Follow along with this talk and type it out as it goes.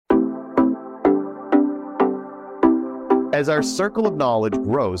As our circle of knowledge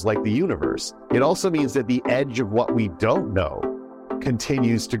grows like the universe, it also means that the edge of what we don't know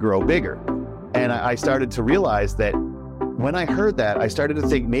continues to grow bigger. And I started to realize that when I heard that, I started to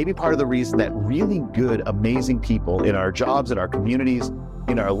think maybe part of the reason that really good, amazing people in our jobs, in our communities,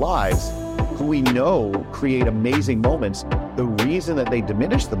 in our lives, who we know create amazing moments, the reason that they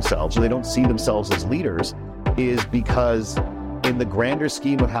diminish themselves or they don't see themselves as leaders is because in the grander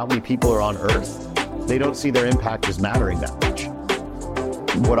scheme of how many people are on Earth, they don't see their impact as mattering that much.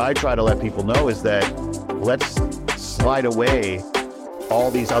 What I try to let people know is that let's slide away all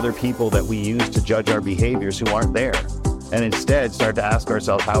these other people that we use to judge our behaviors who aren't there, and instead start to ask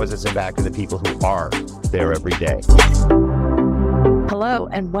ourselves, how is this impacting the people who are there every day? Hello,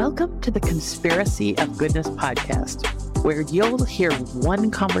 and welcome to the Conspiracy of Goodness podcast, where you'll hear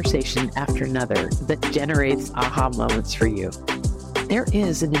one conversation after another that generates aha moments for you. There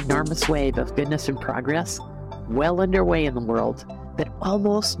is an enormous wave of goodness and progress well underway in the world that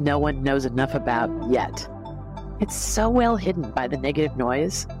almost no one knows enough about yet. It's so well hidden by the negative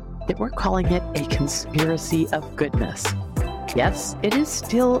noise that we're calling it a conspiracy of goodness. Yes, it is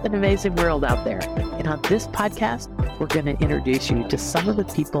still an amazing world out there. And on this podcast, we're going to introduce you to some of the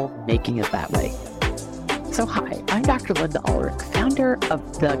people making it that way. So hi, I'm Dr. Linda Ulrich, founder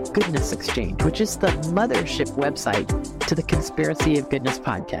of the Goodness Exchange, which is the mothership website to the Conspiracy of Goodness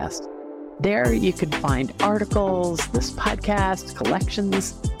podcast. There you can find articles, this podcast,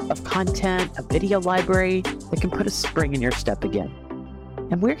 collections of content, a video library that can put a spring in your step again.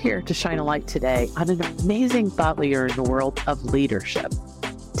 And we're here to shine a light today on an amazing thought leader in the world of leadership.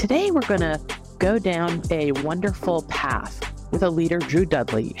 Today, we're going to go down a wonderful path with a leader, Drew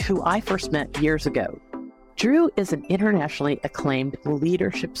Dudley, who I first met years ago. Drew is an internationally acclaimed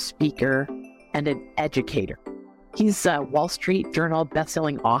leadership speaker and an educator. He's a Wall Street Journal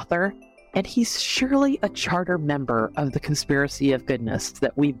bestselling author, and he's surely a charter member of the Conspiracy of Goodness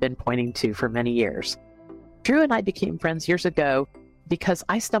that we've been pointing to for many years. Drew and I became friends years ago because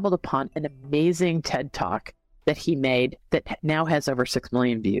I stumbled upon an amazing TED Talk that he made that now has over 6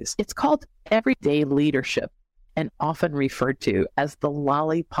 million views. It's called Everyday Leadership and often referred to as the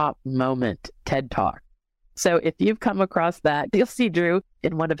Lollipop Moment TED Talk. So if you've come across that, you'll see Drew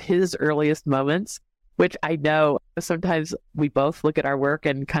in one of his earliest moments, which I know sometimes we both look at our work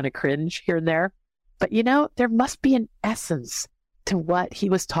and kind of cringe here and there. But you know, there must be an essence to what he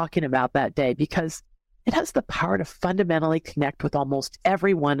was talking about that day, because it has the power to fundamentally connect with almost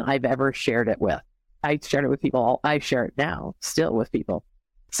everyone I've ever shared it with. I shared it with people. I share it now, still with people.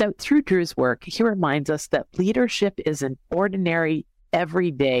 So through Drew's work, he reminds us that leadership is an ordinary,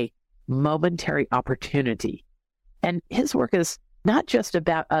 everyday, momentary opportunity. And his work is not just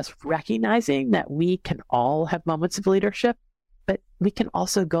about us recognizing that we can all have moments of leadership, but we can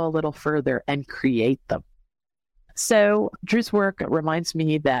also go a little further and create them. So Drew's work reminds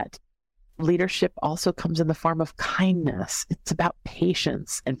me that leadership also comes in the form of kindness. It's about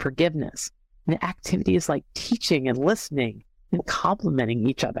patience and forgiveness, and activities like teaching and listening and complimenting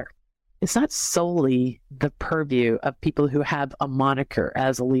each other. It's not solely the purview of people who have a moniker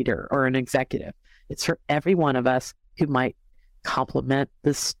as a leader or an executive. It's for every one of us who might compliment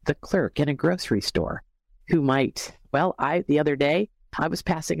the clerk in a grocery store, who might, the other day, I was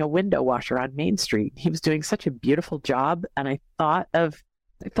passing a window washer on Main Street. He was doing such a beautiful job, and I thought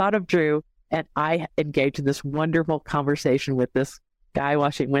of Drew, and I engaged in this wonderful conversation with this guy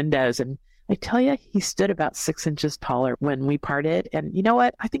washing windows. And I tell you, he stood about 6 inches taller when we parted. And you know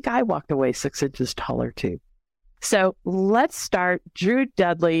what? I think I walked away 6 inches taller too. So let's start. Drew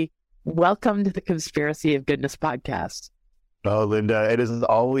Dudley, welcome to the Conspiracy of Goodness podcast. Oh, Linda, it is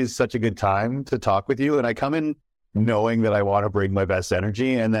always such a good time to talk with you. And I come in knowing that I want to bring my best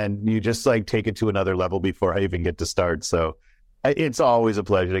energy, and then you just take it to another level before I even get to start. So it's always a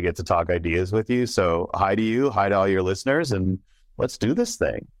pleasure to get to talk ideas with you. So hi to you, hi to all your listeners, and let's do this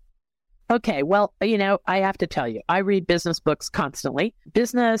thing. Okay, well, I have to tell you, I read business books constantly,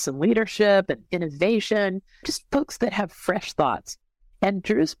 business and leadership and innovation, just books that have fresh thoughts. And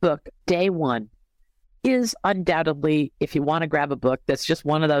Drew's book, Day One, is undoubtedly, if you want to grab a book that's just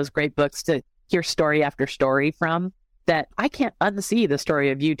one of those great books to hear story after story from, that I can't unsee the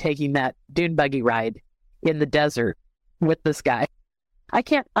story of you taking that dune buggy ride in the desert with this guy. I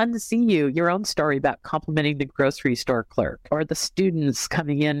can't unsee your own story about complimenting the grocery store clerk, or the students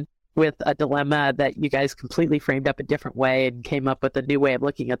coming in with a dilemma that you guys completely framed up a different way and came up with a new way of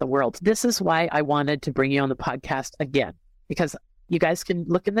looking at the world. This is why I wanted to bring you on the podcast again, because you guys can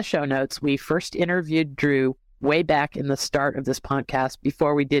look in the show notes. We first interviewed Drew way back in the start of this podcast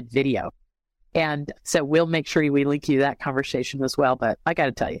before we did video. And so we'll make sure we link you that conversation as well. But I got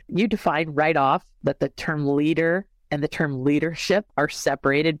to tell you, you define right off that the term leader and the term leadership are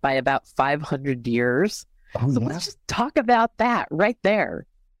separated by about 500 years. Oh, so yeah. let's just talk about that right there.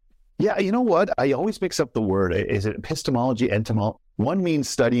 Yeah, you know what? I always mix up the word. Is it epistemology, entomology? One means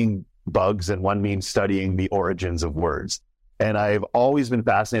studying bugs and one means studying the origins of words. And I've always been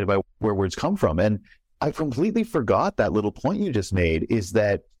fascinated by where words come from. And I completely forgot that little point you just made, is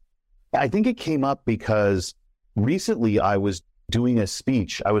that I think it came up because recently I was doing a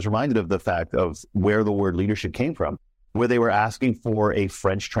speech. I was reminded of the fact of where the word leadership came from, where they were asking for a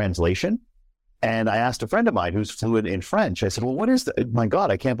French translation. And I asked a friend of mine who's fluent in French. I said, well, what is my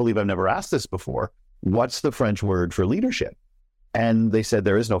God, I can't believe I've never asked this before. What's the French word for leadership? And they said,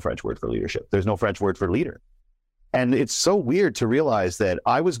 there is no French word for leadership. There's no French word for leader. And it's so weird to realize that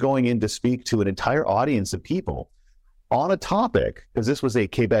I was going in to speak to an entire audience of people on a topic, because this was a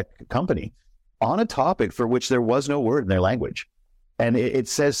Quebec company, on a topic for which there was no word in their language. And it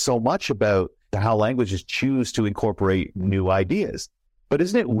says so much about how languages choose to incorporate new ideas. But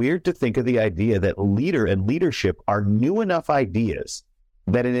isn't it weird to think of the idea that leader and leadership are new enough ideas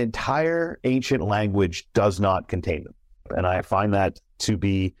that an entire ancient language does not contain them? And I find that to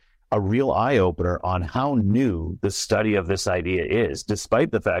be a real eye-opener on how new the study of this idea is,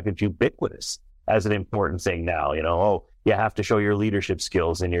 despite the fact it's ubiquitous as an important thing now. Oh, you have to show your leadership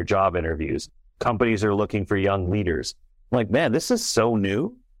skills in your job interviews. Companies are looking for young leaders. I'm like, man, this is so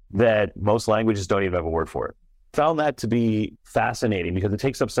new that most languages don't even have a word for it. Found that to be fascinating because it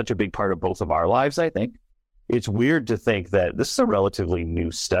takes up such a big part of both of our lives, I think. It's weird to think that this is a relatively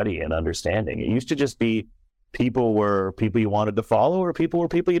new study and understanding. It used to just be people were people you wanted to follow or people were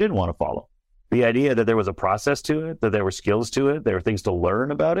people you didn't want to follow. The idea that there was a process to it, that there were skills to it, there were things to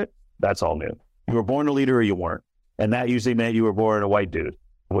learn about it, that's all new. You were born a leader or you weren't. And that usually meant you were born a white dude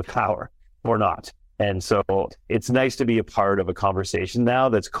with power or not. And so it's nice to be a part of a conversation now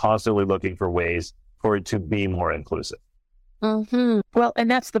that's constantly looking for ways for it to be more inclusive. Mm-hmm. Well,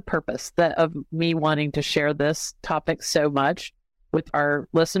 and that's the purpose of me wanting to share this topic so much with our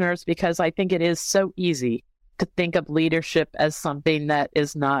listeners, because I think it is so easy to think of leadership as something that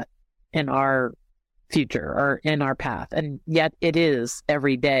is not in our future or in our path. And yet it is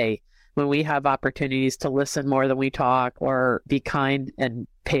every day when we have opportunities to listen more than we talk, or be kind and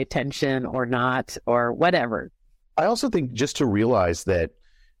pay attention or not, or whatever. I also think just to realize that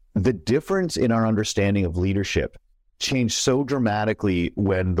the difference in our understanding of leadership changed so dramatically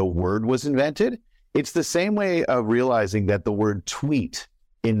when the word was invented. It's the same way of realizing that the word tweet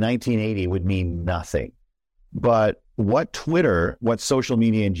in 1980 would mean nothing. But what Twitter, what social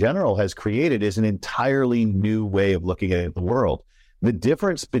media in general has created is an entirely new way of looking at the world. The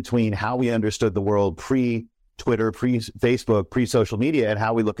difference between how we understood the world pre-Twitter, pre-Facebook, pre-social media, and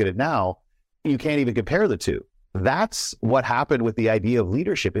how we look at it now, you can't even compare the two. That's what happened with the idea of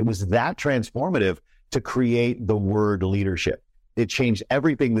leadership. It was that transformative to create the word leadership. It changed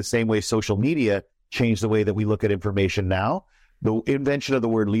everything the same way social media changed the way that we look at information now. The invention of the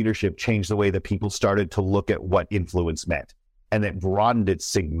word leadership changed the way that people started to look at what influence meant, and it broadened it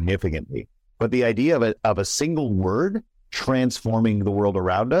significantly. But the idea of a single word transforming the world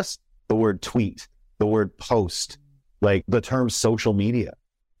around us, the word tweet, the word post, like the term social media,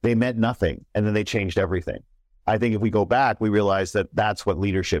 they meant nothing, and then they changed everything. I think if we go back, we realize that that's what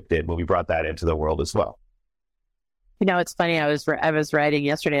leadership did when we brought that into the world as well. It's funny. I was riding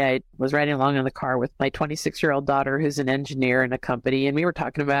yesterday. I was riding along in the car with my 26-year-old daughter, who's an engineer in a company, and we were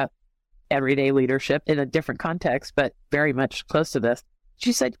talking about everyday leadership in a different context, but very much close to this.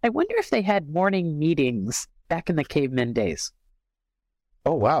 She said, "I wonder if they had morning meetings back in the caveman days."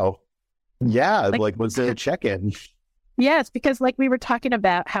 Oh wow, yeah, like was there a check-in? Yes, because we were talking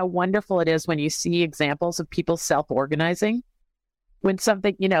about how wonderful it is when you see examples of people self-organizing. When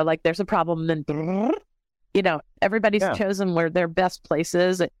something, there's a problem, then, everybody's chosen where their best place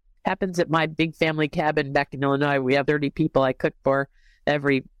is. It happens at my big family cabin back in Illinois. We have 30 people I cook for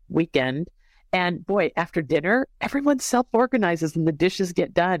every weekend. And boy, after dinner, everyone self-organizes and the dishes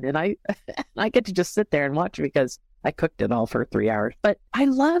get done. And I get to just sit there and watch because I cooked it all for 3 hours. But I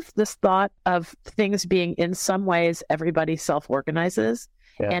love this thought of things being, in some ways, everybody self-organizes.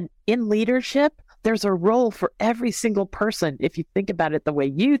 Yeah. And in leadership, there's a role for every single person. If you think about it the way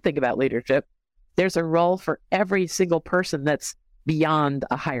you think about leadership, there's a role for every single person that's beyond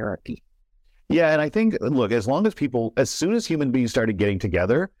a hierarchy. Yeah, and I think, look, as soon as human beings started getting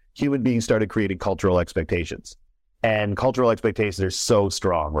together, human beings started creating cultural expectations. And cultural expectations are so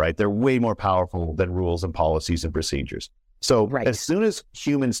strong, right? They're way more powerful than rules and policies and procedures. So As soon as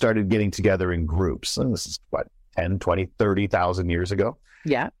humans started getting together in groups, and this is 10, 20, 30,000 years ago.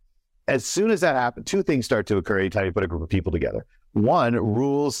 Yeah. As soon as that happened, two things start to occur anytime you put a group of people together. One,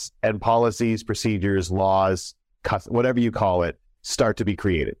 rules and policies, procedures, laws whatever you call it, start to be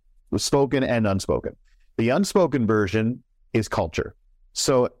created, spoken and unspoken. The unspoken version is culture.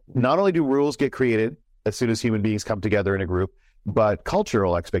 So not only do rules get created as soon as human beings come together in a group, but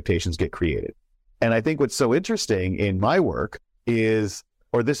cultural expectations get created. And I think what's so interesting in my work is,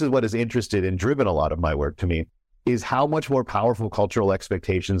 or this is what has interested and driven a lot of my work to me, is how much more powerful cultural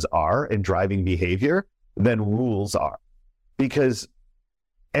expectations are in driving behavior than rules are. Because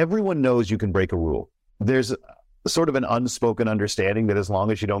everyone knows you can break a rule. There's sort of an unspoken understanding that as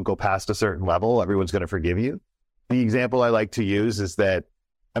long as you don't go past a certain level, everyone's going to forgive you. The example I like to use is that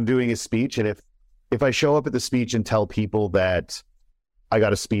I'm doing a speech, and if I show up at the speech and tell people that I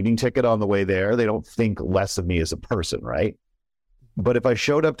got a speeding ticket on the way there, they don't think less of me as a person, right? But if I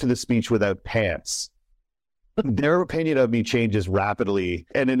showed up to the speech without pants, their opinion of me changes rapidly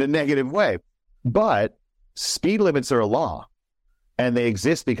and in a negative way. But speed limits are a law, and they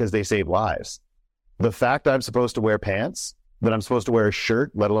exist because they save lives. The fact I'm supposed to wear pants, that I'm supposed to wear a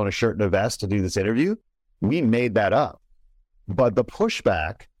shirt, let alone a shirt and a vest to do this interview, we made that up. But the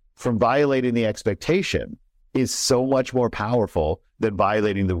pushback from violating the expectation is so much more powerful than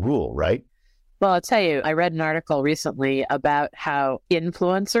violating the rule, right? Well, I'll tell you, I read an article recently about how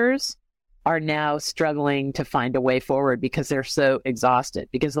influencers are now struggling to find a way forward because they're so exhausted,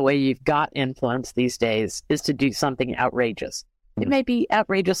 because the way you've got influence these days is to do something outrageous. It may be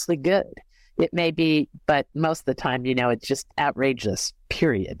outrageously good. It may be, but most of the time, it's just outrageous,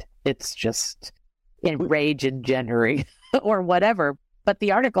 period. It's just enrage and generate or whatever. But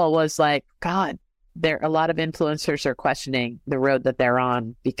the article was like, God, a lot of influencers are questioning the road that they're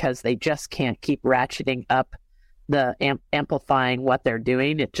on because they just can't keep ratcheting up the amplifying what they're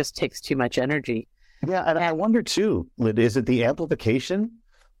doing. It just takes too much energy. Yeah, and I wonder too, Lynn, is it the amplification?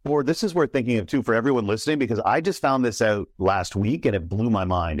 Or this is worth thinking of too for everyone listening, because I just found this out last week and it blew my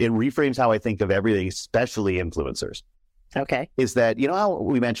mind. It reframes how I think of everything, especially influencers. Okay. Is that, how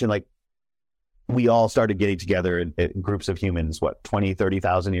we mentioned, like, we all started getting together in groups of humans, 20,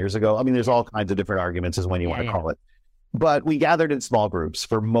 30,000 years ago? I mean, there's all kinds of different arguments as when you want to call it. But we gathered in small groups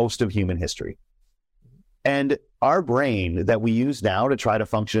for most of human history. And our brain that we use now to try to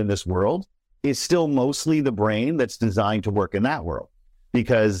function in this world is still mostly the brain that's designed to work in that world.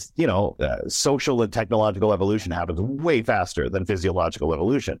 Because, social and technological evolution happens way faster than physiological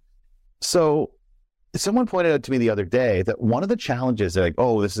evolution. So someone pointed out to me the other day that one of the challenges, they're like,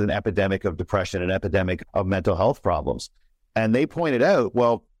 oh, this is an epidemic of depression, an epidemic of mental health problems. And they pointed out,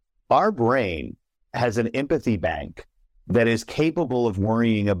 well, our brain has an empathy bank that is capable of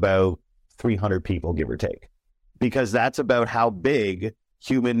worrying about 300 people, give or take, because that's about how big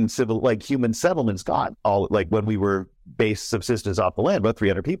human settlements got, all like when we were based subsistence off the land, about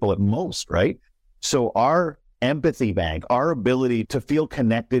 300 people at most, right? So our empathy bank, our ability to feel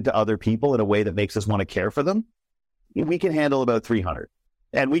connected to other people in a way that makes us want to care for them, we can handle about 300.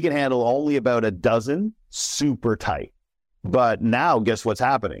 And we can handle only about a dozen super tight. But now guess what's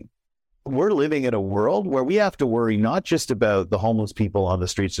happening? We're living in a world where we have to worry not just about the homeless people on the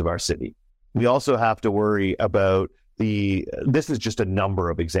streets of our city. We also have to worry about this is just a number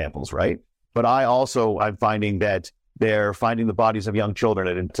of examples, right? But I'm finding that they're finding the bodies of young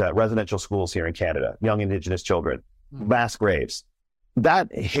children at residential schools here in Canada, young Indigenous children, mass graves.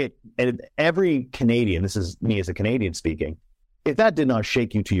 That hit, and every Canadian, this is me as a Canadian speaking, if that did not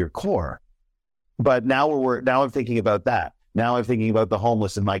shake you to your core. But now I'm thinking about that. Now I'm thinking about the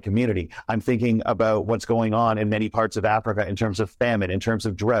homeless in my community. I'm thinking about what's going on in many parts of Africa in terms of famine, in terms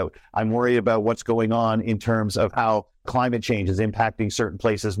of drought. I'm worried about what's going on in terms of how climate change is impacting certain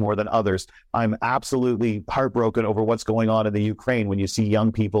places more than others. I'm absolutely heartbroken over what's going on in the Ukraine when you see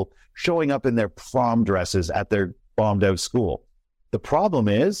young people showing up in their prom dresses at their bombed out school. The problem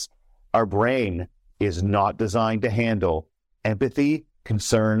is our brain is not designed to handle empathy,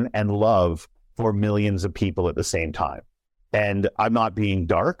 concern, and love for millions of people at the same time. And I'm not being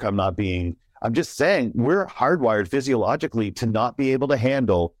dark. I'm just saying we're hardwired physiologically to not be able to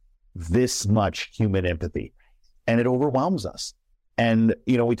handle this much human empathy. And it overwhelms us. And,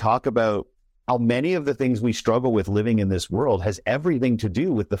 we talk about how many of the things we struggle with living in this world has everything to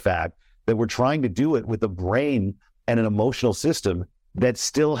do with the fact that we're trying to do it with a brain and an emotional system that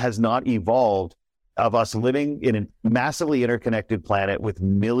still has not evolved, of us living in a massively interconnected planet with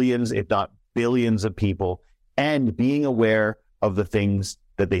millions, if not billions of people, and being aware of the things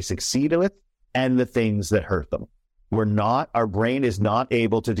that they succeed with and the things that hurt them. Our brain is not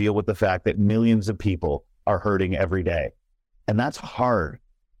able to deal with the fact that millions of people are hurting every day. And that's hard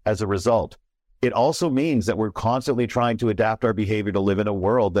as a result. It also means that we're constantly trying to adapt our behavior to live in a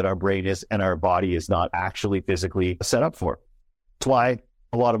world that our brain is and our body is not actually physically set up for. That's why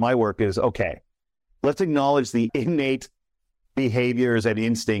a lot of my work is, okay, Let's acknowledge the innate behaviors and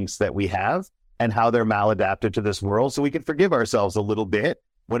instincts that we have and how they're maladapted to this world so we can forgive ourselves a little bit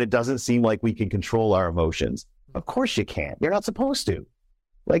when it doesn't seem like we can control our emotions. Of course you can't. You're not supposed to.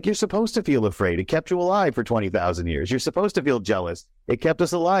 Like, you're supposed to feel afraid. It kept you alive for 20,000 years. You're supposed to feel jealous. It kept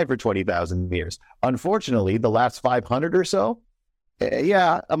us alive for 20,000 years. Unfortunately, the last 500 or so,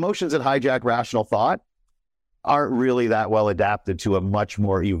 emotions that hijack rational thought aren't really that well adapted to a much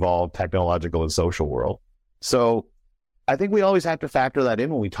more evolved technological and social world. So I think we always have to factor that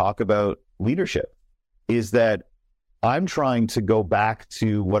in when we talk about leadership, is that I'm trying to go back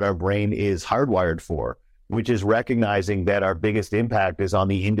to what our brain is hardwired for, which is recognizing that our biggest impact is on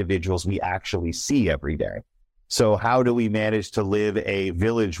the individuals we actually see every day. So how do we manage to live a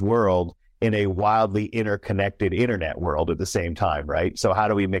village world in a wildly interconnected internet world at the same time, right? So how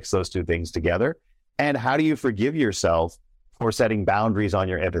do we mix those two things together? And how do you forgive yourself for setting boundaries on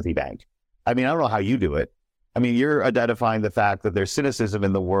your empathy bank? I mean, I don't know how you do it. I mean, you're identifying the fact that there's cynicism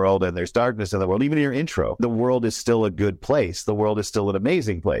in the world and there's darkness in the world. Even in your intro, the world is still a good place. The world is still an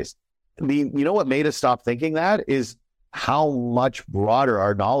amazing place. You know what made us stop thinking that is how much broader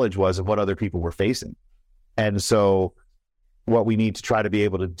our knowledge was of what other people were facing. And so what we need to try to be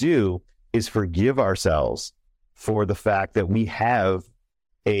able to do is forgive ourselves for the fact that we have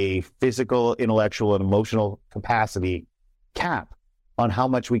a physical, intellectual, and emotional capacity cap on how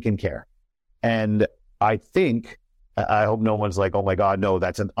much we can care. And I hope no one's like, oh my God, no,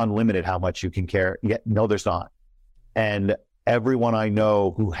 that's an unlimited how much you can care. Yet, no, there's not. And everyone I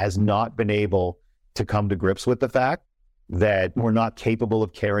know who has not been able to come to grips with the fact that we're not capable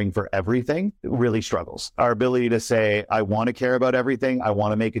of caring for everything really struggles. Our ability to say, I want to care about everything. I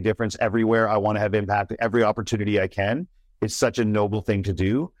want to make a difference everywhere. I want to have impact every opportunity I can. It's such a noble thing to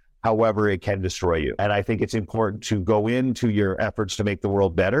do. However, it can destroy you. And I think it's important to go into your efforts to make the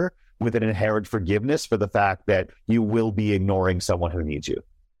world better with an inherent forgiveness for the fact that you will be ignoring someone who needs you.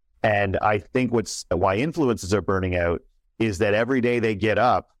 And I think why influencers are burning out is that every day they get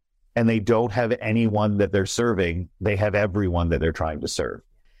up and they don't have anyone that they're serving. They have everyone that they're trying to serve.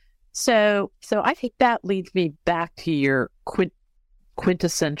 So I think that leads me back to your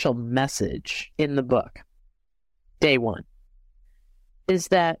quintessential message in the book, day one, is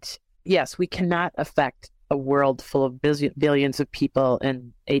that, yes, we cannot affect a world full of billions of people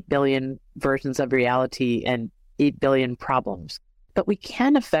and 8 billion versions of reality and 8 billion problems. But we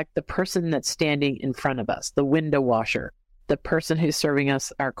can affect the person that's standing in front of us, the window washer, the person who's serving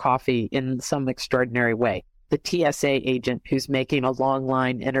us our coffee in some extraordinary way, the TSA agent who's making a long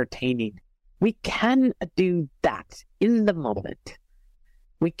line entertaining. We can do that in the moment.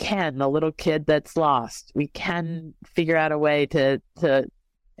 We can, the little kid that's lost. We can figure out a way to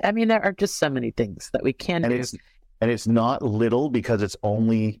I mean, there are just so many things that we can do. And it's not little because it's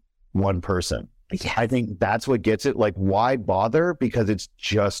only one person. Yes. I think that's what gets it. Like, why bother? Because it's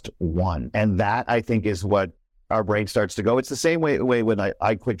just one. And that, I think, is what our brain starts to go. It's the same way when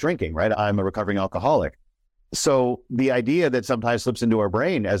I quit drinking, right? I'm a recovering alcoholic. So the idea that sometimes slips into our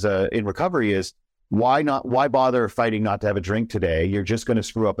brain in recovery is, why bother fighting not to have a drink today? You're just going to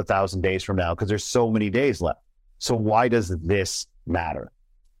screw up 1,000 days from now because there's so many days left. So why does this matter?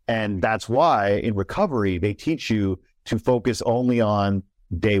 And that's why in recovery, they teach you to focus only on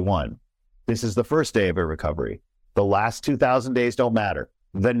day one. This is the first day of a recovery. The last 2,000 days don't matter.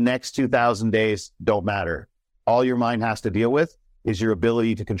 The next 2,000 days don't matter. All your mind has to deal with is your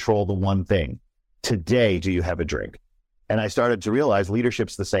ability to control the one thing. Today, do you have a drink? And I started to realize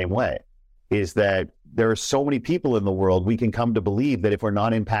leadership's the same way, is that there are so many people in the world, we can come to believe that if we're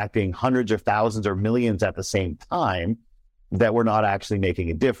not impacting hundreds or thousands or millions at the same time, that we're not actually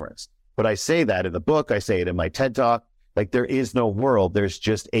making a difference. But I say that in the book, I say it in my TED Talk, like, there is no world, there's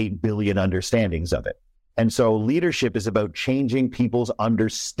just 8 billion understandings of it. And so leadership is about changing people's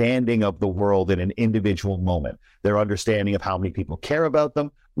understanding of the world in an individual moment, their understanding of how many people care about them,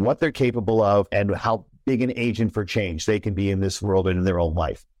 what they're capable of, and how big an agent for change they can be in this world and in their own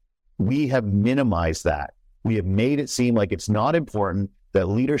life. We have minimized that. We have made it seem like it's not important, that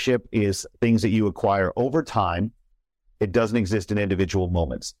leadership is things that you acquire over time. It doesn't exist in individual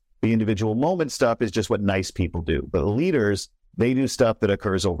moments. The individual moment stuff is just what nice people do. But leaders, they do stuff that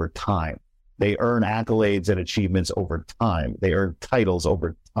occurs over time. They earn accolades and achievements over time. They earn titles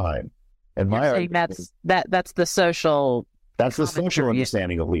over time. And that's the social. That's the social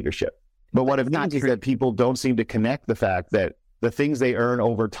understanding of leadership. But what it means is that people don't seem to connect the fact that the things they earn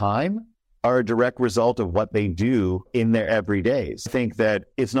over time are a direct result of what they do in their everydays. I think that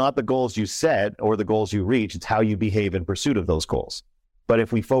it's not the goals you set or the goals you reach, it's how you behave in pursuit of those goals. But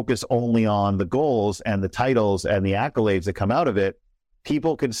if we focus only on the goals and the titles and the accolades that come out of it,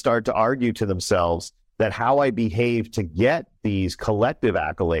 people can start to argue to themselves that how I behave to get these collective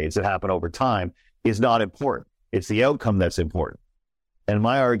accolades that happen over time is not important. It's the outcome that's important. And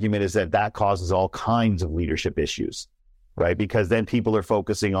my argument is that that causes all kinds of leadership issues, right? Because then people are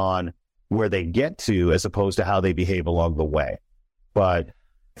focusing on where they get to as opposed to how they behave along the way. But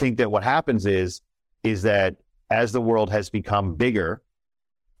I think that what happens is that as the world has become bigger,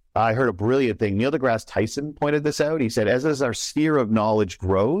 I heard a brilliant thing. Neil deGrasse Tyson pointed this out. He said, as our sphere of knowledge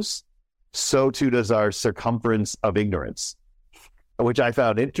grows, so too does our circumference of ignorance, which I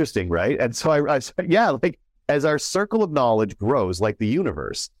found interesting, right? And so I said, yeah, like as our circle of knowledge grows, like the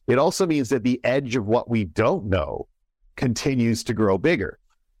universe, it also means that the edge of what we don't know continues to grow bigger.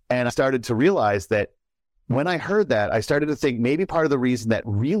 And I started to realize that when I heard that, I started to think maybe part of the reason that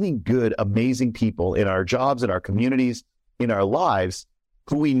really good, amazing people in our jobs, in our communities, in our lives,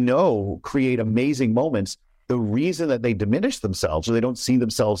 who we know create amazing moments, the reason that they diminish themselves or they don't see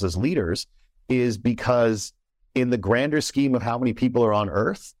themselves as leaders is because in the grander scheme of how many people are on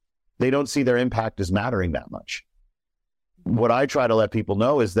earth, they don't see their impact as mattering that much. What I try to let people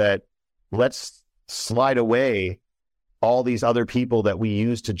know is that let's slide away all these other people that we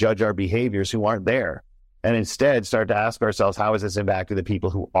use to judge our behaviors who aren't there, and instead start to ask ourselves, how is this impacting the people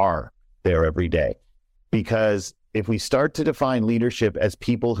who are there every day? Because if we start to define leadership as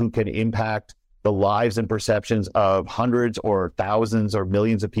people who can impact the lives and perceptions of hundreds or thousands or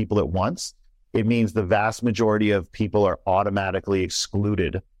millions of people at once, it means the vast majority of people are automatically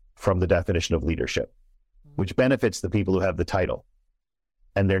excluded from the definition of leadership, which benefits the people who have the title.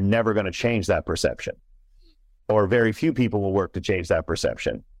 And they're never going to change that perception. Or very few people will work to change that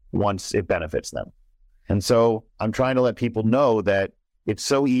perception once it benefits them. And so I'm trying to let people know that it's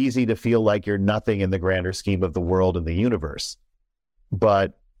so easy to feel like you're nothing in the grander scheme of the world and the universe,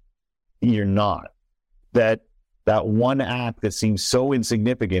 but you're not. That one act that seems so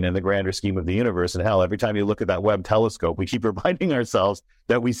insignificant in the grander scheme of the universe, and hell, every time you look at that Webb telescope, we keep reminding ourselves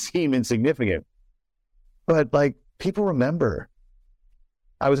that we seem insignificant. But like, people remember.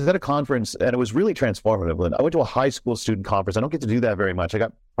 I was at a conference and it was really transformative. I went to a high school student conference. I don't get to do that very much. I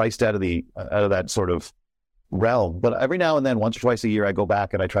got priced out of that sort of realm. But every now and then, once or twice a year, I go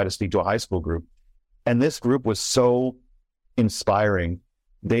back and I try to speak to a high school group. And this group was so inspiring.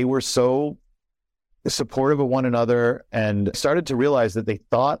 They were so supportive of one another and started to realize that they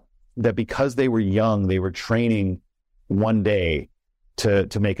thought that because they were young, they were training one day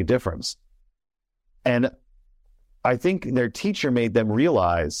to make a difference. And I think their teacher made them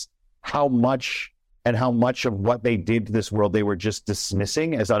realize how much of what they did to this world they were just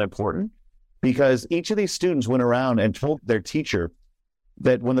dismissing as unimportant, because each of these students went around and told their teacher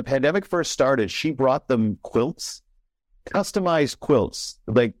that when the pandemic first started, she brought them quilts, customized quilts,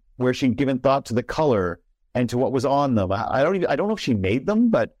 like where she'd given thought to the color and to what was on them. I don't know if she made them,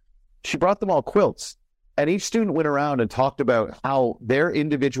 but she brought them all quilts. And each student went around and talked about how their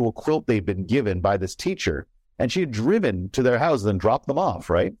individual quilt they'd been given by this teacher, and she had driven to their houses and dropped them off,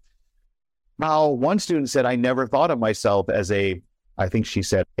 right? How one student said, I never thought of myself as I think she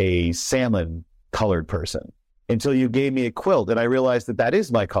said, a salmon colored person until you gave me a quilt and I realized that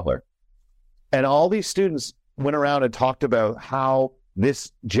is my color. And all these students went around and talked about how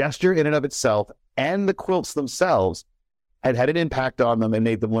this gesture in and of itself and the quilts themselves had an impact on them and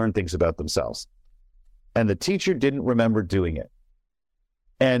made them learn things about themselves. And the teacher didn't remember doing it.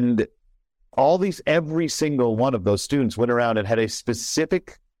 And every single one of those students went around and had a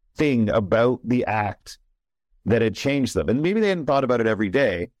specific thing about the act that had changed them. And maybe they hadn't thought about it every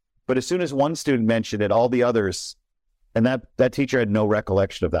day, but as soon as one student mentioned it, all the others, and that teacher had no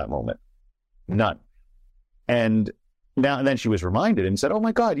recollection of that moment. None. And then she was reminded and said, oh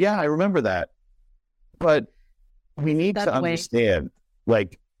my God, yeah, I remember that. But we need to understand,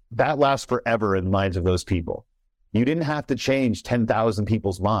 like, that lasts forever in the minds of those people. You didn't have to change 10,000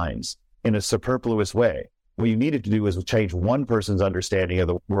 people's minds in a superfluous way. What you needed to do was change one person's understanding of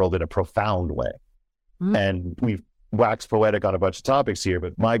the world in a profound way. Mm-hmm. And we've waxed poetic on a bunch of topics here,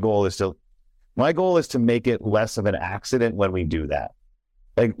 but my goal is to make it less of an accident when we do that.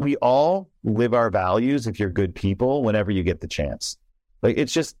 Like, we all live our values if you're good people whenever you get the chance. Like,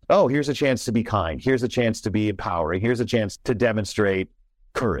 it's just, oh, here's a chance to be kind. Here's a chance to be empowering. Here's a chance to demonstrate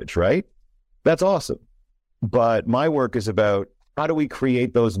courage, right? That's awesome. But my work is about how do we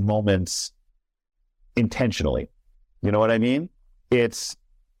create those moments intentionally? You know what I mean? It's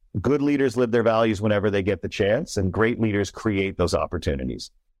good leaders live their values whenever they get the chance, and great leaders create those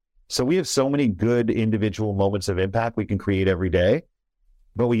opportunities. So we have so many good individual moments of impact we can create every day,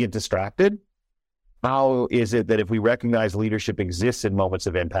 but we get distracted. How is it that if we recognize leadership exists in moments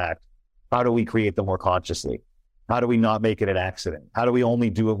of impact, how do we create them more consciously? How do we not make it an accident? How do we only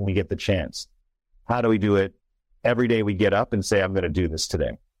do it when we get the chance? How do we do it every day we get up and say, I'm going to do this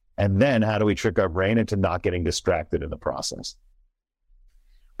today? And then how do we trick our brain into not getting distracted in the process?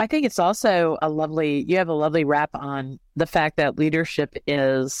 I think it's also you have a lovely wrap on the fact that leadership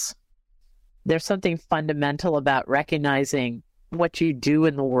there's something fundamental about recognizing what you do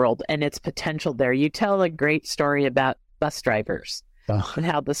in the world and its potential there. You tell a great story about bus drivers and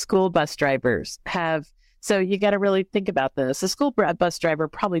how the school bus drivers so you got to really think about this. The school bus driver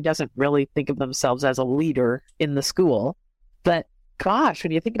probably doesn't really think of themselves as a leader in the school, but gosh,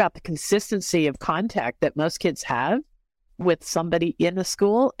 when you think about the consistency of contact that most kids have with somebody in a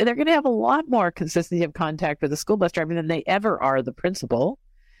school, they're going to have a lot more consistency of contact with the school bus driver than they ever are the principal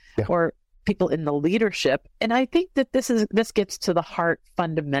or people in the leadership. And I think that this gets to the heart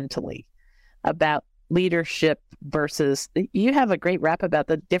fundamentally about leadership versus, you have a great rap about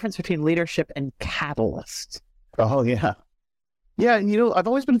the difference between leadership and catalyst. Oh, yeah. Yeah. And, I've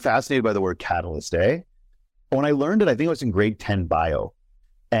always been fascinated by the word catalyst, When I learned it, I think it was in grade 10 bio.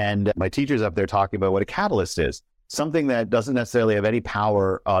 And my teacher's up there talking about what a catalyst is. Something that doesn't necessarily have any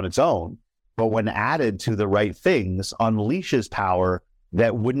power on its own, but when added to the right things, unleashes power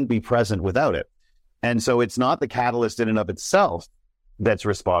that wouldn't be present without it. And so it's not the catalyst in and of itself that's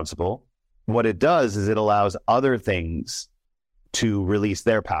responsible. What it does is it allows other things to release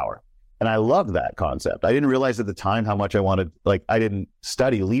their power. And I love that concept. I didn't realize at the time how much I didn't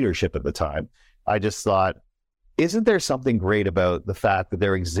study leadership at the time. I just thought, isn't there something great about the fact that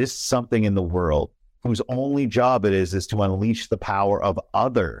there exists something in the world whose only job it is to unleash the power of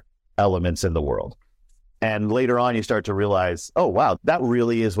other elements in the world? And later on, you start to realize, oh, wow, that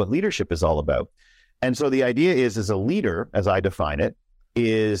really is what leadership is all about. And so the idea is, as a leader, as I define it,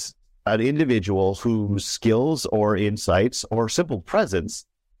 is an individual whose skills or insights or simple presence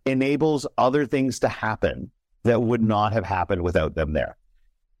enables other things to happen that would not have happened without them there.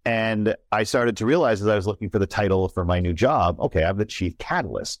 And I started to realize as I was looking for the title for my new job, okay, I'm the chief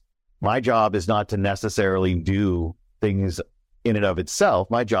catalyst. My job is not to necessarily do things in and of itself.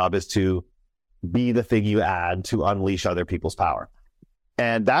 My job is to be the thing you add to unleash other people's power.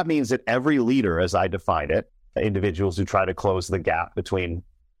 And that means that every leader, as I define it, individuals who try to close the gap between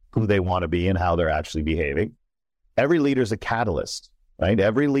who they want to be and how they're actually behaving, every leader is a catalyst, right?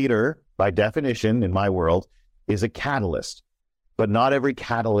 Every leader, by definition in my world, is a catalyst, but not every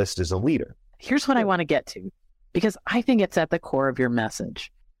catalyst is a leader. Here's what I want to get to, because I think it's at the core of your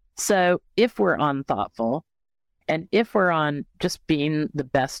message. So if we're on thoughtful, and if we're on just being the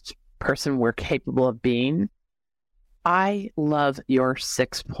best person we're capable of being, I love your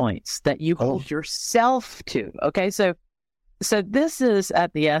 6 points that you hold yourself to. Okay, so this is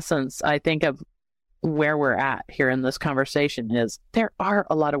at the essence, I think, of where we're at here in this conversation. Is there are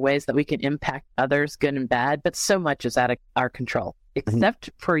a lot of ways that we can impact others, good and bad, but so much is out of our control, except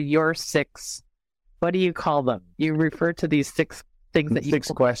for your 6. What do you call them? You refer to these 6 things that you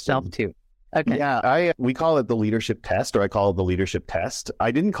hold yourself to. Okay. Yeah, we call it the leadership test, or I call it the leadership test.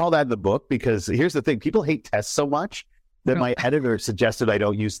 I didn't call that in the book because here's the thing. People hate tests so much that my editor suggested I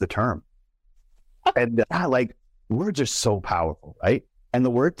don't use the term. And words are so powerful, right? And the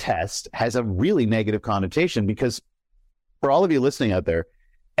word test has a really negative connotation because for all of you listening out there,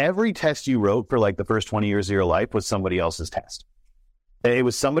 every test you wrote for the first 20 years of your life was somebody else's test. It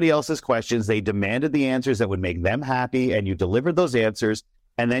was somebody else's questions. They demanded the answers that would make them happy, and you delivered those answers.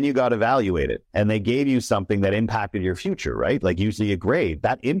 And then you got evaluated, and they gave you something that impacted your future, right? Like usually a grade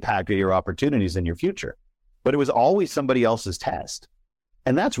that impacted your opportunities in your future, but it was always somebody else's test.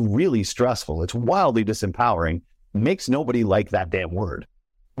 And that's really stressful. It's wildly disempowering, makes nobody like that damn word,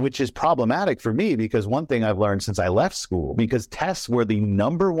 which is problematic for me because one thing I've learned since I left school, because tests were the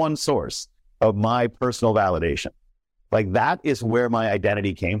number one source of my personal validation. That is where my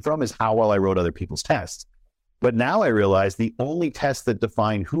identity came from, is how well I wrote other people's tests. But now I realize the only tests that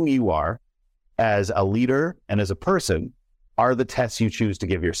define who you are as a leader and as a person are the tests you choose to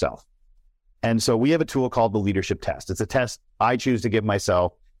give yourself. And so we have a tool called the leadership test. It's a test I choose to give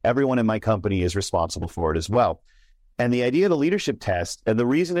myself. Everyone in my company is responsible for it as well. And the idea of the leadership test, and the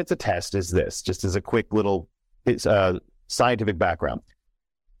reason it's a test is this, just as a quick little scientific background.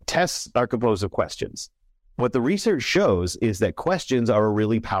 Tests are composed of questions. What the research shows is that questions are a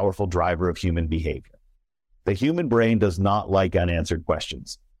really powerful driver of human behavior. The human brain does not like unanswered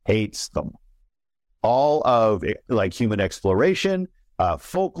questions, hates them. All of human exploration,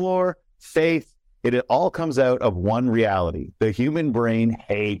 folklore, faith, it all comes out of one reality. The human brain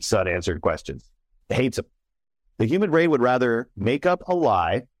hates unanswered questions. It hates them. The human brain would rather make up a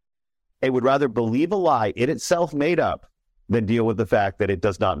lie. It would rather believe a lie it itself made up than deal with the fact that it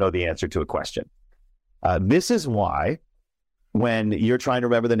does not know the answer to a question. This is why when you're trying to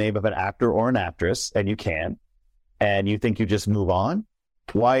remember the name of an actor or an actress and you can, and you think you just move on,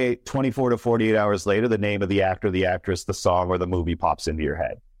 why 24 to 48 hours later, the name of the actor, the actress, the song, or the movie pops into your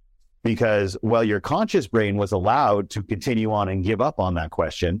head? Because while your conscious brain was allowed to continue on and give up on that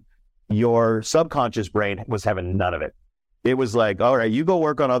question, your subconscious brain was having none of it. It was like, all right, you go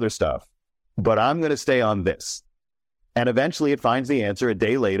work on other stuff, but I'm going to stay on this. And eventually it finds the answer a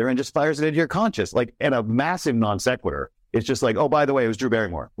day later and just fires it into your conscious, like in a massive non sequitur. It's just like, oh, by the way, it was Drew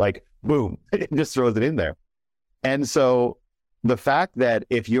Barrymore. Like, boom, it just throws it in there. And so the fact that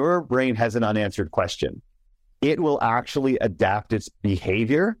if your brain has an unanswered question, it will actually adapt its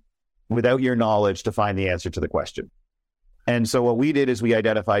behavior without your knowledge to find the answer to the question. And so what we did is we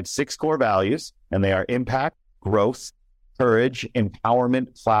identified 6 core values, and they are impact, growth, courage,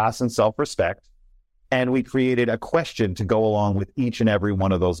 empowerment, class, and self-respect. And we created a question to go along with each and every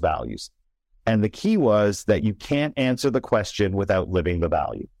one of those values. And the key was that you can't answer the question without living the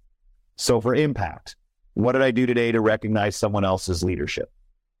value. So for impact, what did I do today to recognize someone else's leadership?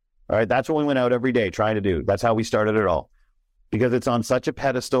 All right, that's what we went out every day trying to do. That's how we started it all. Because it's on such a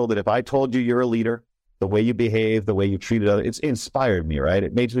pedestal that if I told you you're a leader, the way you behave, the way you treated others, it's inspired me, right?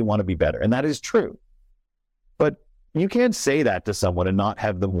 It makes me want to be better. And that is true. But you can't say that to someone and not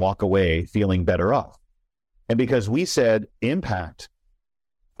have them walk away feeling better off. And because we said impact,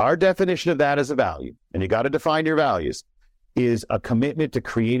 our definition of that as a value, and you got to define your values, is a commitment to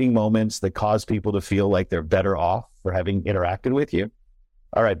creating moments that cause people to feel like they're better off for having interacted with you.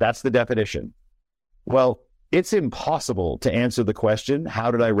 All right, that's the definition. Well, it's impossible to answer the question,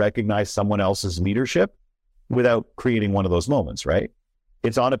 how did I recognize someone else's leadership, without creating one of those moments, right?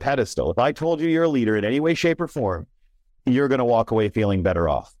 It's on a pedestal. If I told you you're a leader in any way, shape, or form, you're going to walk away feeling better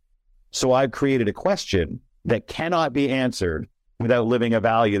off. So I've created a question that cannot be answered without living a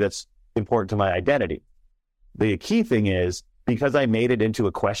value that's important to my identity. The key thing is, because I made it into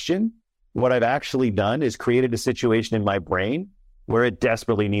a question, what I've actually done is created a situation in my brain where it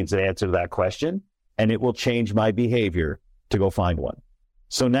desperately needs an answer to that question, and it will change my behavior to go find one.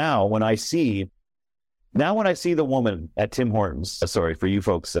 So now when I see the woman at Tim Hortons, sorry for you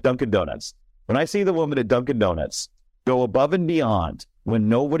folks, Dunkin' Donuts, when I see the woman at Dunkin' Donuts go above and beyond when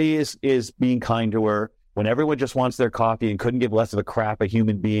nobody is being kind to her, when everyone just wants their coffee and couldn't give less of a crap a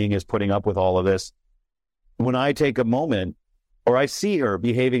human being is putting up with all of this, when I take a moment or I see her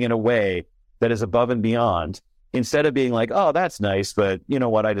behaving in a way that is above and beyond, instead of being like, oh, that's nice, but you know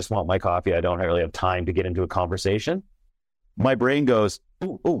what, I just want my coffee, I don't really have time to get into a conversation, my brain goes,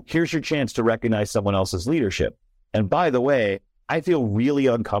 oh, here's your chance to recognize someone else's leadership. And by the way, I feel really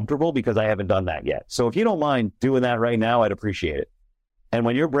uncomfortable because I haven't done that yet. So if you don't mind doing that right now, I'd appreciate it. And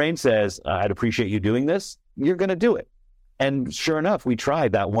when your brain says, I'd appreciate you doing this, you're going to do it. And sure enough, we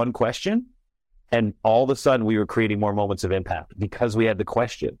tried that one question, and all of a sudden we were creating more moments of impact because we had the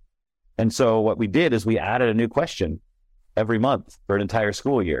question. And so what we did is we added a new question every month for an entire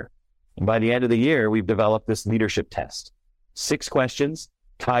school year. And by the end of the year, we've developed this leadership test, 6 questions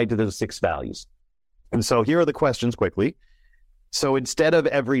tied to those 6 values. And so here are the questions quickly. So instead of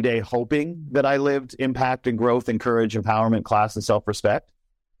every day hoping that I lived impact and growth and courage, empowerment, class, and self-respect,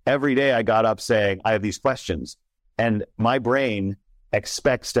 every day I got up saying, I have these questions. And my brain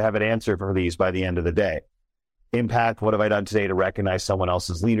expects to have an answer for these by the end of the day. Impact, what have I done today to recognize someone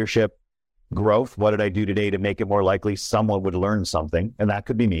else's leadership? Growth, what did I do today to make it more likely someone would learn something? And that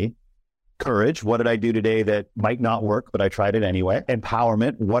could be me. Courage, what did I do today that might not work, but I tried it anyway?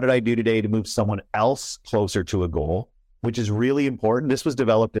 Empowerment, what did I do today to move someone else closer to a goal? Which is really important. This was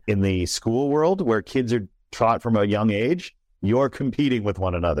developed in the school world where kids are taught from a young age, you're competing with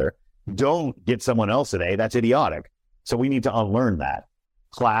one another. Don't get someone else an A. That's idiotic. So we need to unlearn that.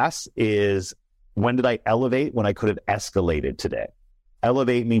 Class is, when did I elevate when I could have escalated today?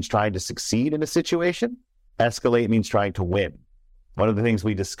 Elevate means trying to succeed in a situation. Escalate means trying to win. One of the things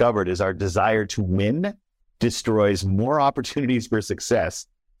we discovered is our desire to win destroys more opportunities for success.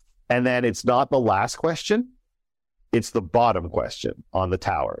 And then it's not the last question. It's the bottom question on the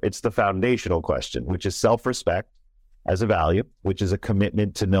tower. It's the foundational question, which is self-respect as a value, which is a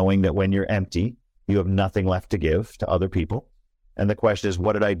commitment to knowing that when you're empty, you have nothing left to give to other people. And the question is,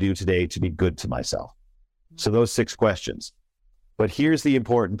 what did I do today to be good to myself? So those 6 questions. But here's the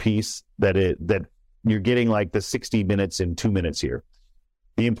important piece that you're getting like the 60 minutes in 2 minutes here.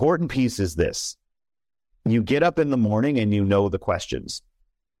 The important piece is this. You get up in the morning and you know the questions.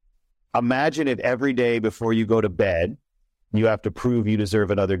 Imagine if every day before you go to bed, you have to prove you deserve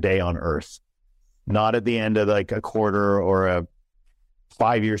another day on earth, not at the end of like a quarter or a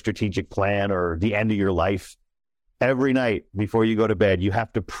 5-year strategic plan or the end of your life. Every night before you go to bed, you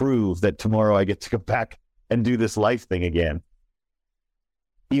have to prove that tomorrow I get to go back and do this life thing again.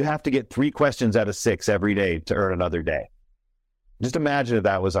 You have to get 3 questions out of 6 every day to earn another day. Just imagine if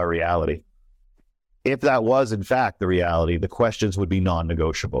that was our reality. If that was, in fact, the reality, the questions would be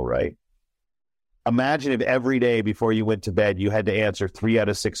non-negotiable, right? Imagine if every day before you went to bed, you had to answer 3 out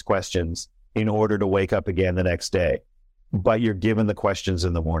of 6 questions in order to wake up again the next day, but you're given the questions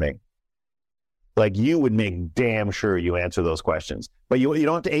in the morning. Like, you would make damn sure you answer those questions, but you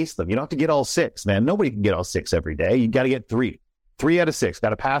don't have to ace them. You don't have to get all 6, man. Nobody can get all 6 every day. You got to get 3 out of 6, got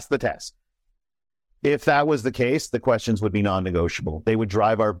to pass the test. If that was the case, the questions would be non-negotiable. They would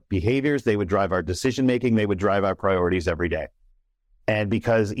drive our behaviors. They would drive our decision-making. They would drive our priorities every day. And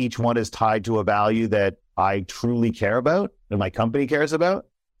because each one is tied to a value that I truly care about and my company cares about,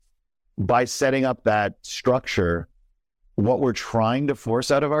 by setting up that structure, what we're trying to force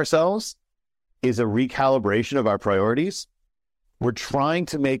out of ourselves is a recalibration of our priorities. We're trying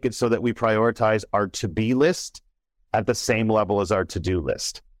to make it so that we prioritize our to-be list at the same level as our to-do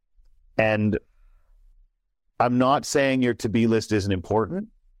list. And I'm not saying your to-be list isn't important,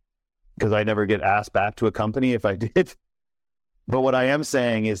 because I never get asked back to a company if I did. But what I am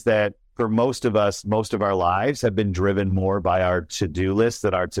saying is that for most of us, most of our lives have been driven more by our to-do list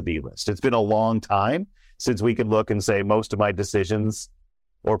than our to-be list. It's been a long time since we can look and say most of my decisions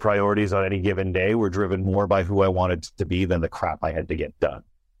or priorities on any given day were driven more by who I wanted to be than the crap I had to get done.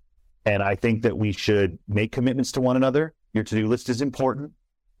 And I think that we should make commitments to one another. Your to-do list is important.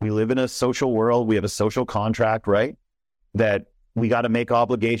 We live in a social world. We have a social contract, right? That we got to make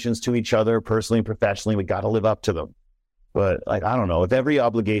obligations to each other personally and professionally. We got to live up to them. But like, I don't know, if every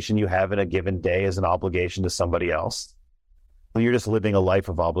obligation you have in a given day is an obligation to somebody else, well, you're just living a life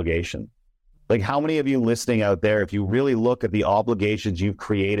of obligation. Like, how many of you listening out there, if you really look at the obligations you've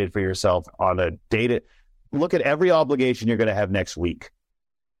created for yourself on a day-to, look at every obligation you're going to have next week.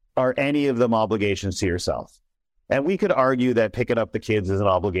 Are any of them obligations to yourself? And we could argue that picking up the kids is an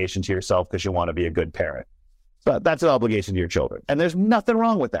obligation to yourself because you want to be a good parent. But that's an obligation to your children. And there's nothing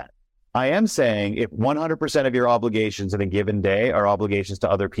wrong with that. I am saying if 100% of your obligations in a given day are obligations to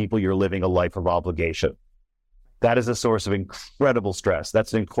other people, you're living a life of obligation. That is a source of incredible stress.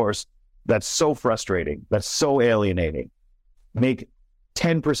 That's so frustrating. That's so alienating. Make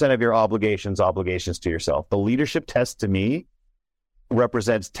 10% of your obligations to yourself. The leadership test to me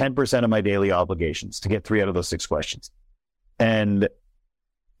represents 10% of my daily obligations to get 3 out of those 6 questions. And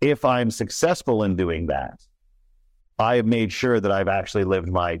if I'm successful in doing that, I have made sure that I've actually lived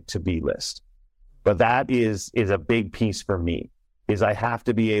my to-be list. But that is a big piece for me, is I have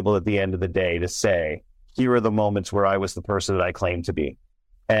to be able at the end of the day to say, here are the moments where I was the person that I claimed to be.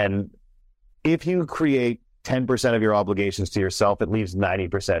 And if you create 10% of your obligations to yourself, it leaves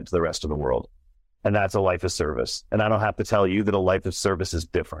 90% to the rest of the world. And that's a life of service. And I don't have to tell you that a life of service is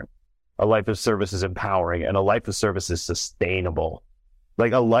different. A life of service is empowering, and a life of service is sustainable.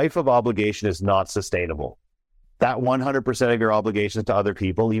 Like, a life of obligation is not sustainable. That 100% of your obligations to other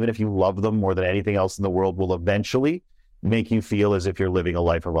people, even if you love them more than anything else in the world, will eventually make you feel as if you're living a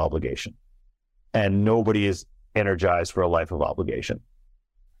life of obligation. And nobody is energized for a life of obligation.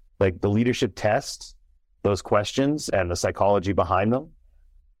 Like, the leadership tests, those questions and the psychology behind them,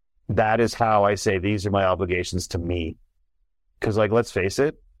 that is how I say these are my obligations to me. Because, like, let's face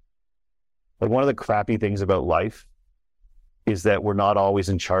it, like, one of the crappy things about life is that we're not always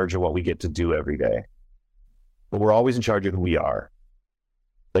in charge of what we get to do every day. But we're always in charge of who we are.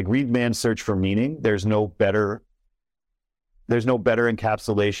 Like, read Man's Search for Meaning. There's no better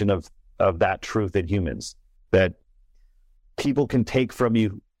encapsulation of that truth in humans, that people can take from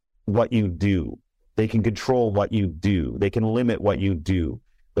you what you do. They can control what you do. They can limit what you do,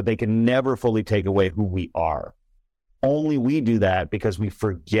 but they can never fully take away who we are. Only we do that because we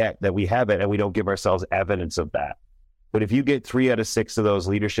forget that we have it and we don't give ourselves evidence of that. But if you get 3 out of 6 of those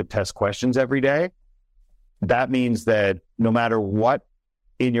leadership test questions every day, that means that no matter what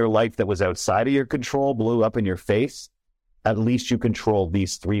in your life that was outside of your control blew up in your face, at least you controlled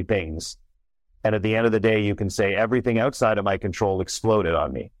these 3 things. And at the end of the day, you can say everything outside of my control exploded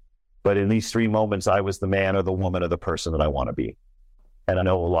on me. But in these 3 moments, I was the man or the woman or the person that I want to be. And I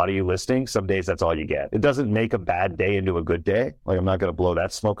know a lot of you listening, some days that's all you get. It doesn't make a bad day into a good day. Like, I'm not going to blow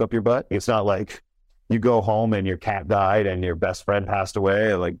that smoke up your butt. It's not like you go home and your cat died and your best friend passed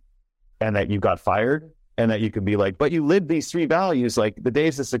away, like, and that you got fired. And that you can be like, but you lived these 3 values, like the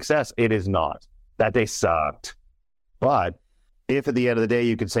days of success. It is not. That day sucked. But if at the end of the day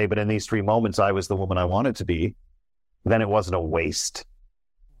you could say, but in these 3 moments, I was the woman I wanted to be, then it wasn't a waste.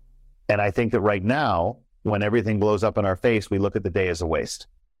 And I think that right now, when everything blows up in our face, we look at the day as a waste.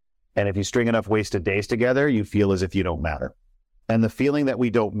 And if you string enough wasted days together, you feel as if you don't matter. And the feeling that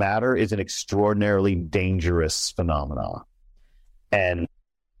we don't matter is an extraordinarily dangerous phenomenon. And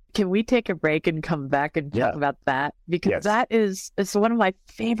Can we take a break and come back and talk about that? Because that is one of my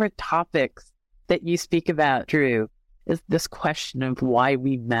favorite topics that you speak about, Drew, is this question of why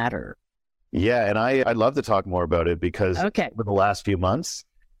we matter. Yeah, and I'd love to talk more about it because over the last few months,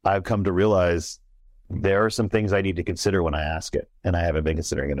 I've come to realize there are some things I need to consider when I ask it, and I haven't been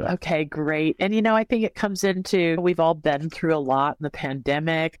considering it enough. Okay, great. And, I think it comes into, we've all been through a lot in the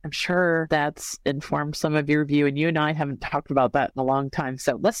pandemic. I'm sure that's informed some of your view, and you and I haven't talked about that in a long time.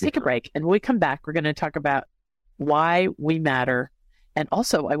 So let's take a break. And when we come back, we're going to talk about why we matter. And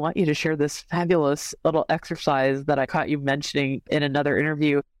also, I want you to share this fabulous little exercise that I caught you mentioning in another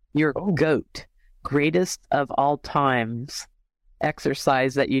interview, your GOAT, greatest of all times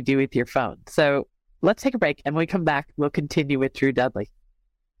exercise that you do with your phone. So let's take a break, and when we come back, we'll continue with Drew Dudley.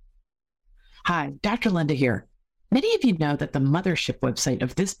 Hi, Dr. Linda here. Many of you know that the mothership website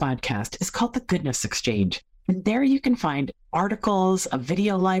of this podcast is called The Goodness Exchange, and there you can find articles, a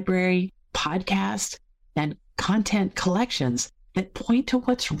video library, podcasts, and content collections that point to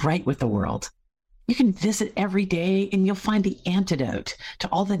what's right with the world. You can visit every day, and you'll find the antidote to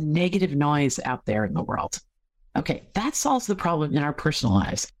all the negative noise out there in the world. Okay, that solves the problem in our personal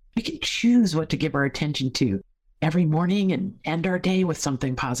lives. We can choose what to give our attention to every morning and end our day with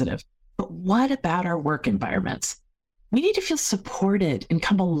something positive. But what about our work environments? We need to feel supported and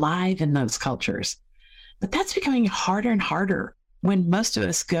come alive in those cultures. But that's becoming harder and harder when most of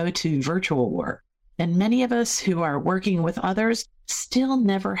us go to virtual work. And many of us who are working with others still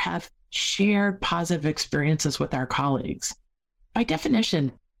never have shared positive experiences with our colleagues. By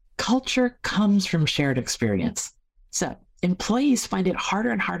definition, culture comes from shared experience. So employees find it harder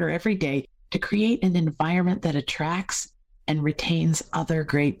and harder every day to create an environment that attracts and retains other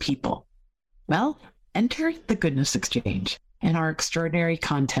great people. Well, enter the Goodness Exchange and our extraordinary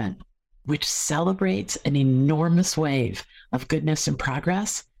content, which celebrates an enormous wave of goodness and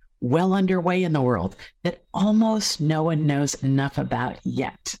progress well underway in the world that almost no one knows enough about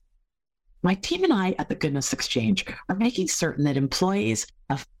yet. My team and I at the Goodness Exchange are making certain that employees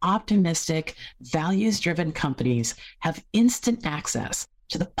of optimistic, values-driven companies have instant access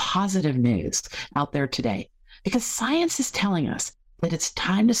to the positive news out there today, because science is telling us that it's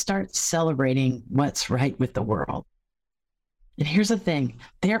time to start celebrating what's right with the world. And here's the thing,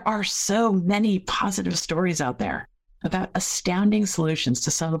 there are so many positive stories out there about astounding solutions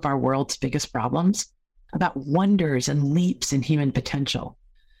to some of our world's biggest problems, about wonders and leaps in human potential.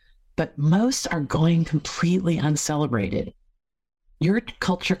 But most are going completely uncelebrated. Your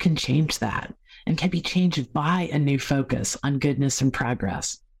culture can change that and can be changed by a new focus on goodness and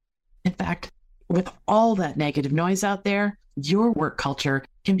progress. In fact, with all that negative noise out there, your work culture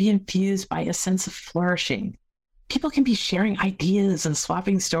can be infused by a sense of flourishing. People can be sharing ideas and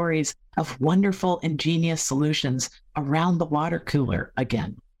swapping stories of wonderful, ingenious solutions around the water cooler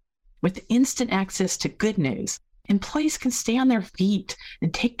again. With instant access to good news, employees can stay on their feet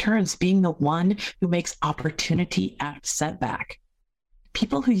and take turns being the one who makes opportunity a setback.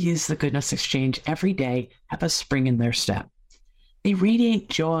 People who use the Goodness Exchange every day have a spring in their step. They radiate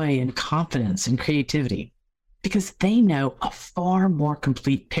joy and confidence and creativity because they know a far more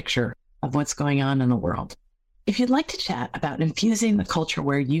complete picture of what's going on in the world. If you'd like to chat about infusing the culture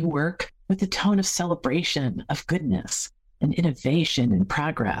where you work with a tone of celebration, of goodness, and innovation and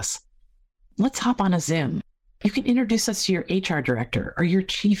progress, let's hop on a Zoom. You can introduce us to your HR director or your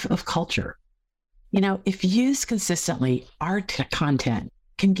chief of culture. If used consistently, our content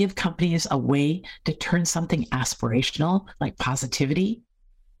can give companies a way to turn something aspirational, like positivity,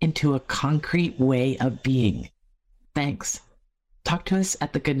 into a concrete way of being. Thanks. Talk to us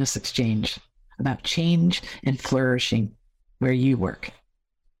at the Goodness Exchange about change and flourishing where you work.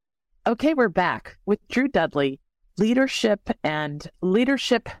 Okay, we're back with Drew Dudley, leadership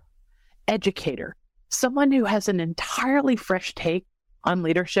educator, someone who has an entirely fresh take on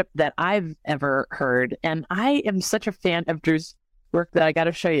leadership that I've ever heard. And I am such a fan of Drew's work that I got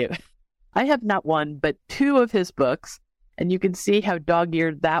to show you. I have not one, but two of his books, and you can see how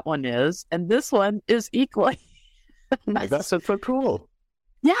dog-eared that one is. And this one is equally. That's so cool.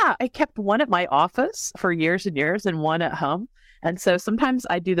 Yeah, I kept one at my office for years and years and one at home. And so sometimes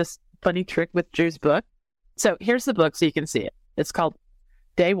I do this funny trick with Drew's book. So here's the book so you can see it. It's called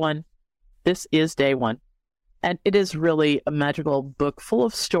Day One. This is Day One. And it is really a magical book full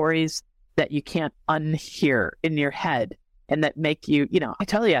of stories that you can't unhear in your head and that make you, I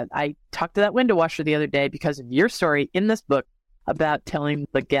tell you, I talked to that window washer the other day because of your story in this book about telling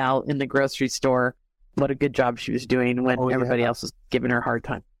the gal in the grocery store what a good job she was doing when everybody else was giving her a hard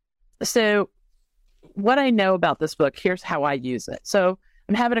time. So what I know about this book, here's how I use it. So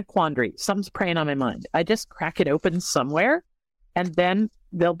I'm having a quandary. Something's preying on my mind. I just crack it open somewhere And then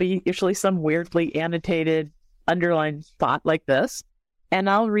there'll be usually some weirdly annotated underlined thought like this. And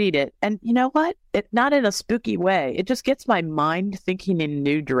I'll read it. And you know what? Not in a spooky way. It just gets my mind thinking in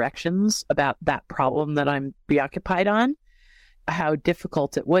new directions about that problem that I'm preoccupied on, how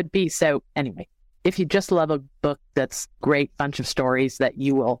difficult it would be. So anyway, if you just love a book that's great bunch of stories that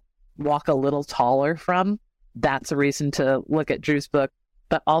you will walk a little taller from, that's a reason to look at Drew's book.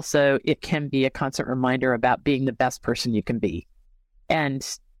 But also it can be a constant reminder about being the best person you can be. And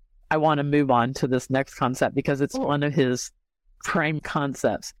I want to move on to this next concept because it's one of his prime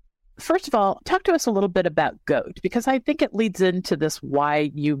concepts. First of all, talk to us a little bit about GOAT, because I think it leads into this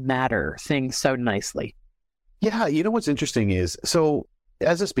why you matter thing so nicely. Yeah, you know what's interesting is, so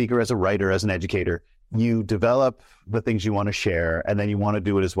as a speaker, as a writer, as an educator, you develop the things you want to share, and then you want to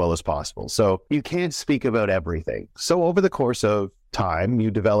do it as well as possible. So you can't speak about everything. So over the course of time, you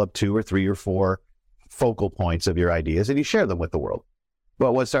develop 2 or 3 or 4 focal points of your ideas, and you share them with the world.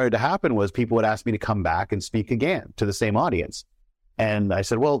 But what started to happen was people would ask me to come back and speak again to the same audience. And I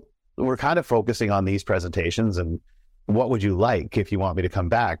said, well, we're kind of focusing on these presentations, and what would you like if you want me to come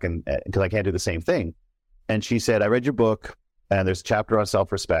back? And because I can't do the same thing. And she said, I read your book and there's a chapter on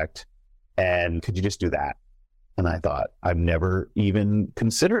self-respect, and could you just do that? And I thought, I've never even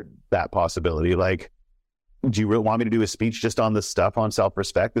considered that possibility. Like, do you really want me to do a speech just on this stuff on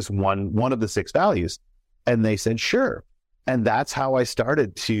self-respect, this one of the 6 values? And they said, sure. And that's how I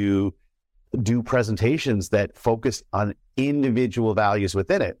started to do presentations that focused on individual values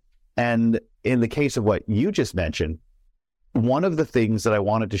within it. And in the case of what you just mentioned, one of the things that I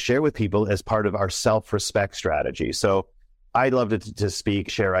wanted to share with people as part of our self-respect strategy. So I love to speak,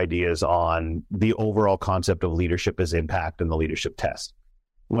 share ideas on the overall concept of leadership as impact and the leadership test.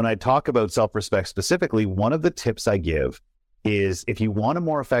 When I talk about self-respect specifically, one of the tips I give is if you want to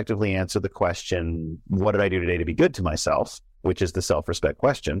more effectively answer the question, what did I do today to be good to myself, which is the self-respect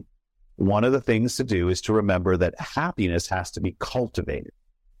question, one of the things to do is to remember that happiness has to be cultivated.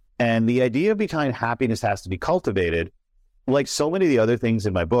 And the idea behind happiness has to be cultivated, like so many of the other things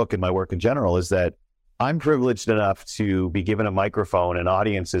in my book and my work in general, is that I'm privileged enough to be given a microphone and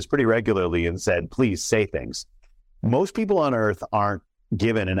audiences pretty regularly and said, please say things. Most people on earth aren't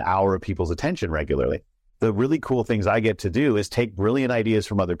given an hour of people's attention regularly. The really cool things I get to do is take brilliant ideas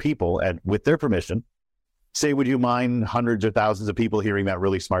from other people and, with their permission, say, would you mind hundreds or thousands of people hearing that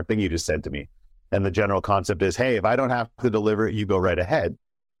really smart thing you just said to me? And the general concept is, hey, if I don't have to deliver it, you go right ahead.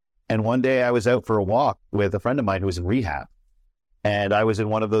 And one day I was out for a walk with a friend of mine who was in rehab. And I was in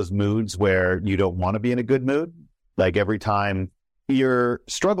one of those moods where you don't want to be in a good mood. Like every time you're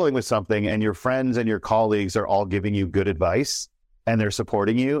struggling with something and your friends and your colleagues are all giving you good advice and they're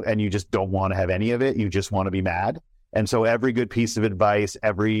supporting you and you just don't want to have any of it. You just want to be mad. And so every good piece of advice,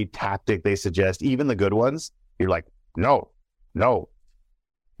 every tactic they suggest, even the good ones, you're like, no.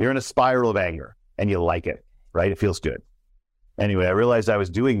 You're in a spiral of anger and you like it, right? It feels good. Anyway, I realized I was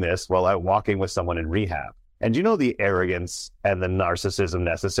doing this while I'm walking with someone in rehab. And do you know the arrogance and the narcissism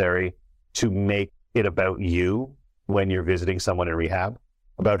necessary to make it about you when you're visiting someone in rehab,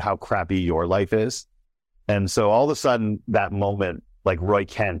 about how crappy your life is? And so all of a sudden, that moment, like Roy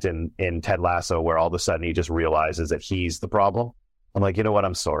Kent in Ted Lasso, where all of a sudden he just realizes that he's the problem. I'm like, you know what?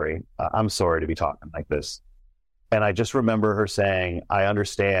 I'm sorry. I'm sorry to be talking like this. And I just remember her saying, I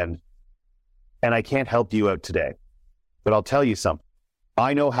understand, and I can't help you out today, but I'll tell you something.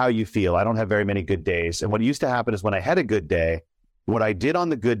 I know how you feel. I don't have very many good days. And what used to happen is when I had a good day, what I did on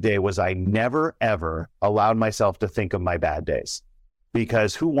the good day was I never, ever allowed myself to think of my bad days,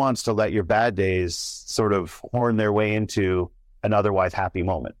 because who wants to let your bad days sort of horn their way into an otherwise happy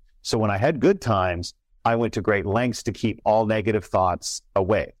moment? So when I had good times, I went to great lengths to keep all negative thoughts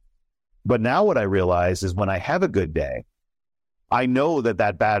away. But now what I realize is when I have a good day, I know that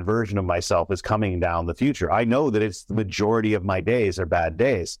that bad version of myself is coming down the future. I know that it's the majority of my days are bad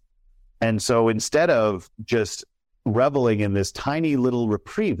days. And so instead of just reveling in this tiny little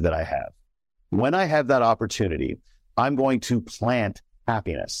reprieve that I have, when I have that opportunity, I'm going to plant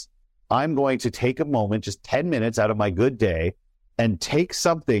happiness. I'm going to take a moment, just 10 minutes out of my good day, and take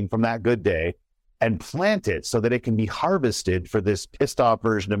something from that good day and plant it so that it can be harvested for this pissed off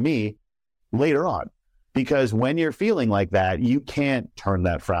version of me later on. Because when you're feeling like that, you can't turn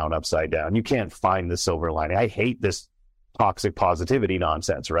that frown upside down. You can't find the silver lining. I hate this toxic positivity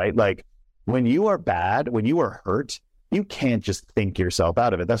nonsense, right? Like when you are bad, when you are hurt, you can't just think yourself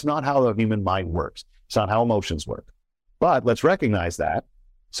out of it. That's not how the human mind works. It's not how emotions work. But let's recognize that.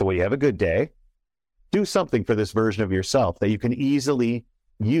 So when you have a good day, do something for this version of yourself that you can easily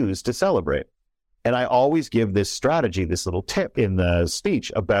use to celebrate. And I always give this strategy, this little tip in the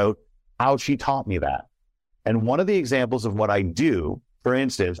speech about how she taught me that. And one of the examples of what I do, for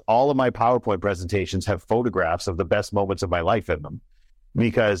instance, all of my PowerPoint presentations have photographs of the best moments of my life in them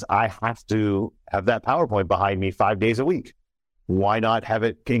because I have to have that PowerPoint behind me 5 days a week. Why not have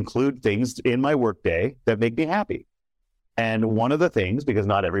it include things in my workday that make me happy? And one of the things, because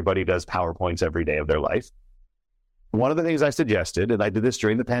not everybody does PowerPoints every day of their life, one of the things I suggested, and I did this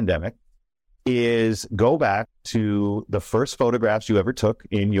during the pandemic, is go back to the first photographs you ever took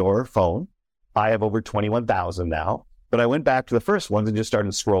in your phone. I have over 21,000 now, but I went back to the first ones and just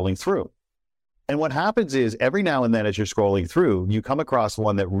started scrolling through. And what happens is every now and then as you're scrolling through, you come across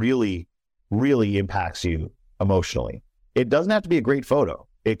one that really, really impacts you emotionally. It doesn't have to be a great photo.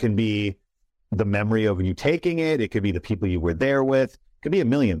 It can be the memory of you taking it. It could be the people you were there with. It could be a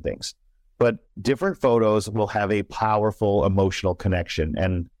million things. But different photos will have a powerful emotional connection.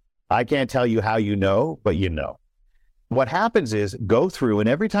 And I can't tell you how you know, but you know. What happens is go through, and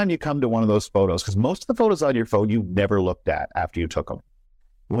every time you come to one of those photos, because most of the photos on your phone you've never looked at after you took them,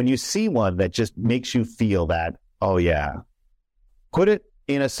 when you see one that just makes you feel that, oh yeah, put it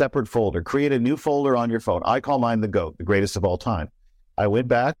in a separate folder, create a new folder on your phone. I call mine the GOAT, the greatest of all time. I went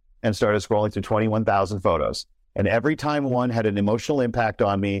back and started scrolling through 21,000 photos. And every time one had an emotional impact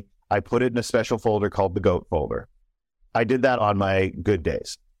on me, I put it in a special folder called the GOAT folder. I did that on my good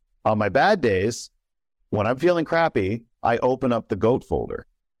days. On my bad days, when I'm feeling crappy, I open up the GOAT folder.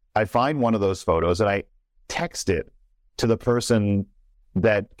 I find one of those photos and I text it to the person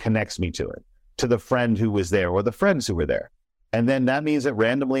that connects me to it, to the friend who was there or the friends who were there. And then that means that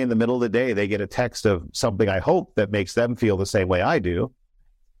randomly in the middle of the day, they get a text of something I hope that makes them feel the same way I do.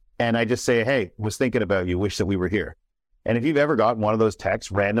 And I just say, hey, was thinking about you, wish that we were here. And if you've ever gotten one of those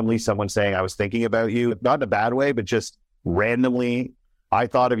texts, randomly someone saying, I was thinking about you, not in a bad way, but just randomly, I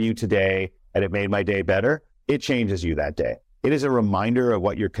thought of you today and it made my day better, it changes you that day. It is a reminder of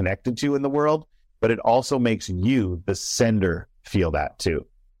what you're connected to in the world, but it also makes you, the sender, feel that too,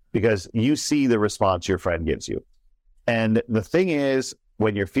 because you see the response your friend gives you. And the thing is,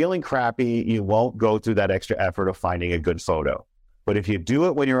 when you're feeling crappy, you won't go through that extra effort of finding a good photo. But if you do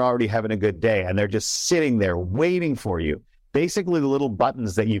it when you're already having a good day and they're just sitting there waiting for you, basically the little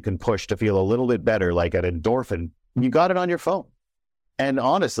buttons that you can push to feel a little bit better, like an endorphin, you got it on your phone. And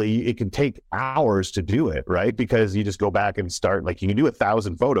honestly, it can take hours to do it, right? Because you just go back and start, like you can do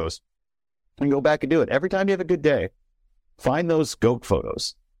 1,000 photos and go back and do it. Every time you have a good day, find those GOAT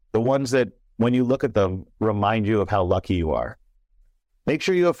photos, the ones that when you look at them, remind you of how lucky you are. Make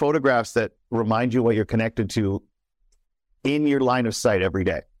sure you have photographs that remind you what you're connected to in your line of sight every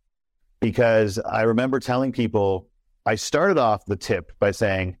day. Because I remember telling people, I started off the tip by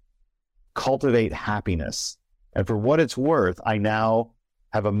saying, cultivate happiness. And for what it's worth, I now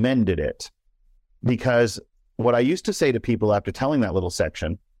have amended it. Because what I used to say to people after telling that little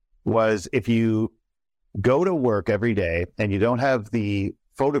section was, if you go to work every day and you don't have the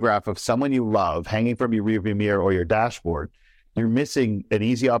photograph of someone you love hanging from your rearview mirror or your dashboard, you're missing an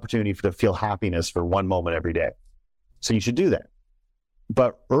easy opportunity to feel happiness for one moment every day. So you should do that.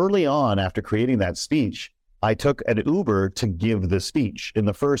 But early on, after creating that speech, I took an Uber to give the speech in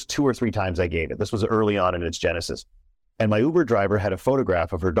the first 2 or 3 times I gave it. This was early on in its genesis. And my Uber driver had a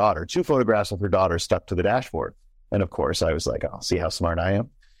photograph of her daughter, 2 photographs of her daughter stuck to the dashboard. And of course, I was like, oh, see how smart I am?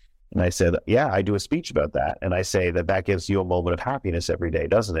 And I said, yeah, I do a speech about that. And I say that gives you a moment of happiness every day,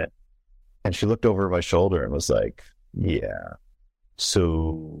 doesn't it? And she looked over my shoulder and was like, yeah.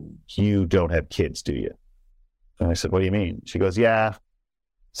 So you don't have kids, do you? And I said, what do you mean? She goes, yeah.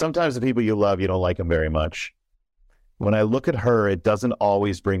 Sometimes the people you love, you don't like them very much. When I look at her, it doesn't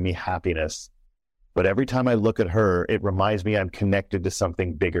always bring me happiness. But every time I look at her, it reminds me I'm connected to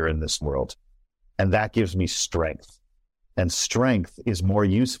something bigger in this world. And that gives me strength. And strength is more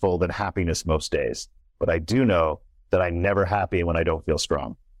useful than happiness most days. But I do know that I'm never happy when I don't feel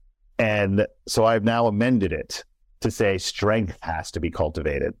strong. And so I've now amended it to say strength has to be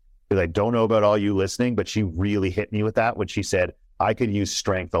cultivated. Because I don't know about all you listening, but she really hit me with that when she said, I could use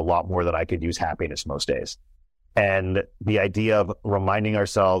strength a lot more than I could use happiness most days. And the idea of reminding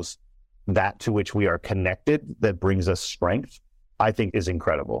ourselves that to which we are connected that brings us strength, I think is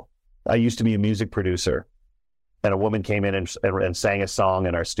incredible. I used to be a music producer, and a woman came in and sang a song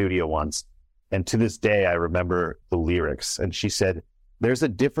in our studio once. And to this day, I remember the lyrics. And she said, there's a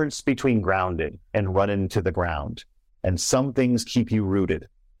difference between grounded and running to the ground. And some things keep you rooted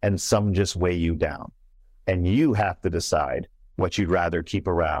and some just weigh you down. And you have to decide what you'd rather keep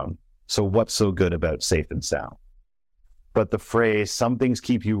around. So what's so good about safe and sound? But the phrase, some things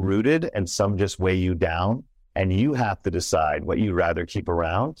keep you rooted and some just weigh you down, and you have to decide what you'd rather keep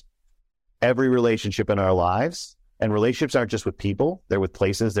around. Every relationship in our lives, and relationships aren't just with people, they're with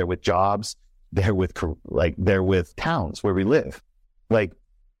places, they're with jobs, they're with towns where we live. Like,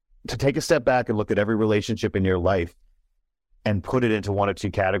 to take a step back and look at every relationship in your life and put it into one of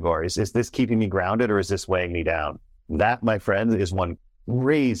two categories. Is this keeping me grounded or is this weighing me down? That, my friend, is one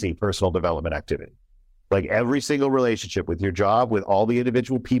crazy personal development activity. Like, every single relationship with your job, with all the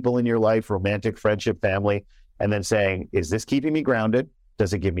individual people in your life, romantic, friendship, family, and then saying, is this keeping me grounded?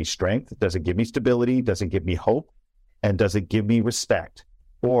 Does it give me strength? Does it give me stability? Does it give me hope? And does it give me respect?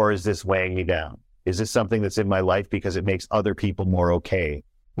 Or is this weighing me down? Is this something that's in my life because it makes other people more okay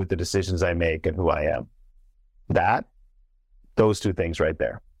with the decisions I make and who I am? Those two things right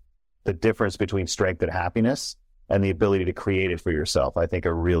there, the difference between strength and happiness and the ability to create it for yourself, I think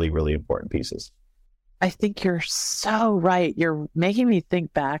are really, really important pieces. I think you're so right. You're making me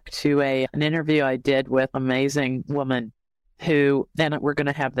think back to an interview I did with an amazing woman who, then we're going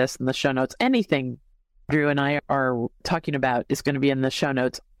to have this in the show notes. Anything Drew and I are talking about is going to be in the show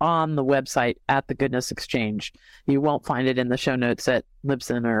notes on the website at The Goodness Exchange. You won't find it in the show notes at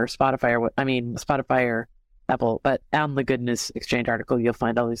Libsyn or Spotify Spotify or Apple, but on the Goodness Exchange article, you'll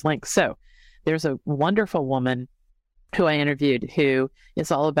find all these links. So there's a wonderful woman who I interviewed who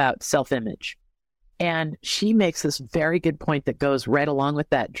is all about self-image. And she makes this very good point that goes right along with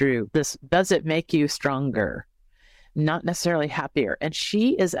that, Drew. Does it make you stronger? Not necessarily happier. And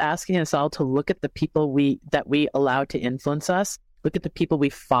she is asking us all to look at the people that we allow to influence us, look at the people we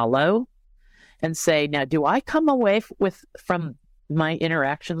follow, and say, now, do I come away from my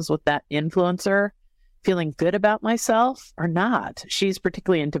interactions with that influencer feeling good about myself or not? She's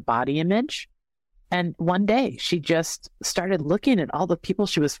particularly into body image. And one day she just started looking at all the people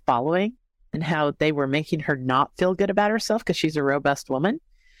she was following and how they were making her not feel good about herself because she's a robust woman.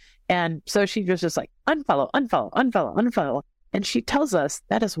 And so she was just like, unfollow, unfollow, unfollow, unfollow. And she tells us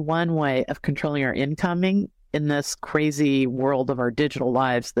that is one way of controlling our incoming in this crazy world of our digital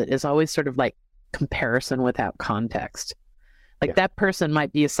lives that is always sort of like comparison without context. Like, that person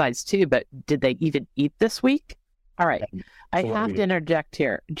might be a size 2, but did they even eat this week? All right. I have to interject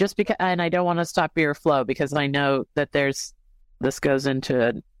here just because, and I don't want to stop your flow because I know that this goes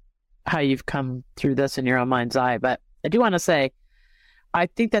into how you've come through this in your own mind's eye. But I do want to say, I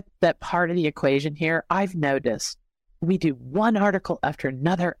think that part of the equation here, I've noticed we do one article after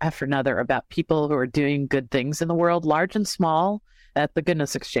another about people who are doing good things in the world, large and small, at the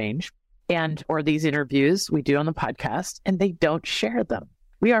Goodness Exchange, or these interviews we do on the podcast, and they don't share them.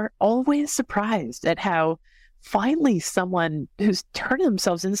 We are always surprised at how finally someone who's turned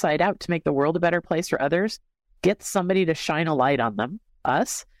themselves inside out to make the world a better place for others gets somebody to shine a light on them,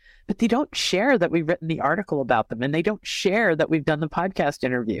 us, but they don't share that we've written the article about them, and they don't share that we've done the podcast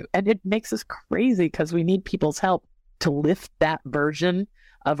interview. And it makes us crazy because we need people's help to lift that version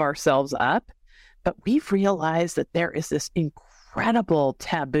of ourselves up. But we've realized that there is this incredible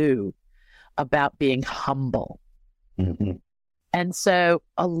taboo about being humble. Mm-hmm. And so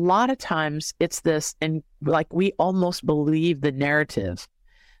a lot of times it's this, and like we almost believe the narrative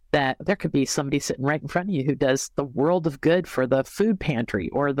that there could be somebody sitting right in front of you who does the world of good for the food pantry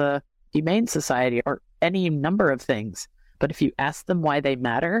or the Humane Society or any number of things. But if you ask them why they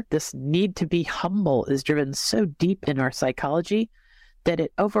matter, this need to be humble is driven so deep in our psychology that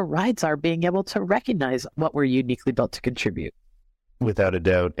it overrides our being able to recognize what we're uniquely built to contribute. Without a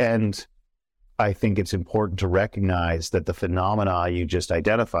doubt. And I think it's important to recognize that the phenomena you just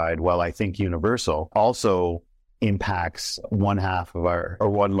identified, while I think universal, also impacts one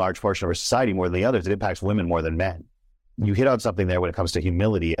large portion of our society more than the others. It impacts women more than men. You hit on something there when it comes to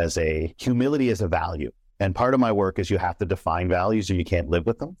humility as a value. And part of my work is you have to define values or you can't live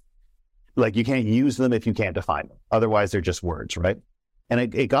with them. Like, you can't use them if you can't define them. Otherwise, they're just words, right?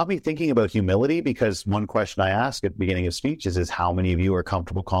 And it got me thinking about humility, because one question I ask at the beginning of speeches is how many of you are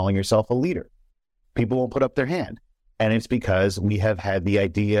comfortable calling yourself a leader? People won't put up their hand. And it's because we have had the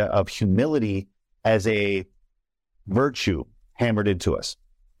idea of humility as a virtue hammered into us.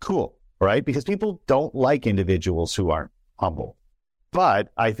 Cool, right? Because people don't like individuals who aren't humble. But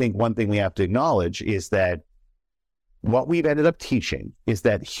I think one thing we have to acknowledge is that what we've ended up teaching is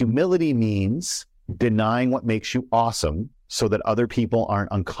that humility means denying what makes you awesome so that other people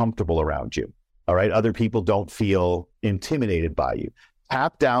aren't uncomfortable around you. All right? Other people don't feel intimidated by you.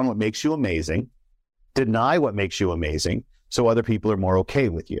 Tap down what makes you amazing. Deny what makes you amazing so other people are more okay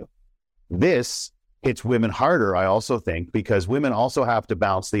with you. This hits women harder, I also think, because women also have to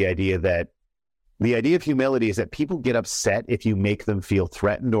bounce the idea of humility is that people get upset if you make them feel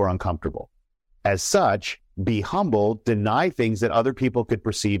threatened or uncomfortable. As such, be humble, deny things that other people could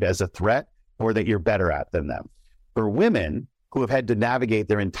perceive as a threat or that you're better at than them. For women who have had to navigate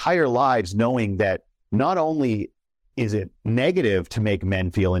their entire lives knowing that not only is it negative to make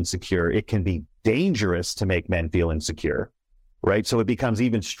men feel insecure? It can be dangerous to make men feel insecure, right? So it becomes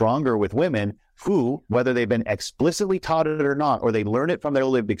even stronger with women who, whether they've been explicitly taught it or not, or they learn it from their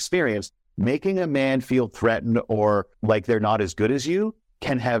lived experience, making a man feel threatened or like they're not as good as you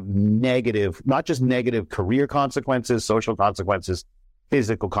can have negative, not just negative career consequences, social consequences,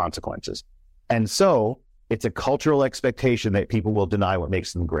 physical consequences. And so it's a cultural expectation that people will deny what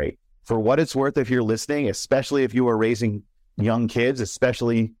makes them great. For what it's worth, if you're listening, especially if you are raising young kids,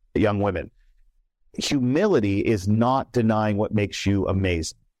 especially young women, humility is not denying what makes you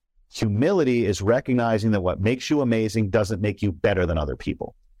amazing. Humility is recognizing that what makes you amazing doesn't make you better than other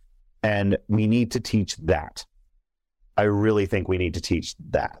people. And we need to teach that. I really think we need to teach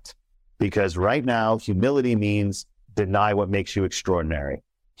that, because right now, humility means deny what makes you extraordinary.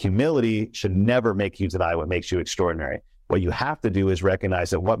 Humility should never make you deny what makes you extraordinary. What you have to do is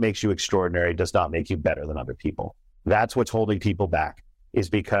recognize that what makes you extraordinary does not make you better than other people. That's what's holding people back, is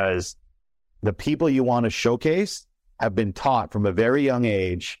because the people you want to showcase have been taught from a very young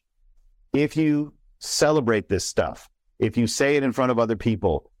age, if you celebrate this stuff, if you say it in front of other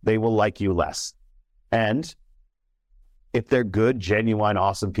people, they will like you less. And if they're good, genuine,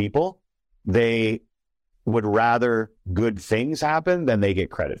 awesome people, they would rather good things happen than they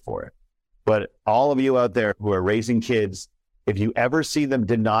get credit for it. But all of you out there who are raising kids, if you ever see them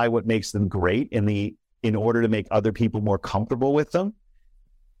deny what makes them great in order to make other people more comfortable with them,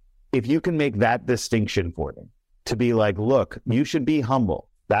 if you can make that distinction for them, to be like, look, you should be humble.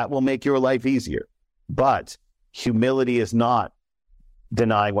 That will make your life easier. But humility is not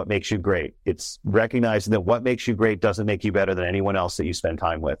denying what makes you great. It's recognizing that what makes you great doesn't make you better than anyone else that you spend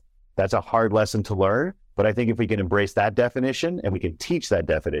time with. That's a hard lesson to learn. But I think if we can embrace that definition and we can teach that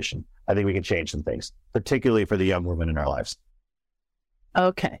definition, I think we can change some things, particularly for the young women in our lives.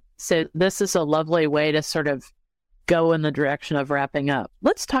 Okay. So this is a lovely way to sort of go in the direction of wrapping up.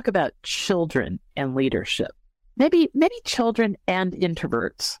 Let's talk about children and leadership. Maybe children and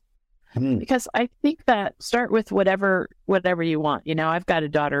introverts. Because I think that start with whatever you want. You know, I've got a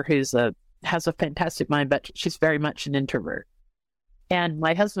daughter who's has a fantastic mind, but she's very much an introvert. And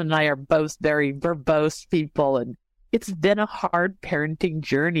my husband and I are both very verbose people, and it's been a hard parenting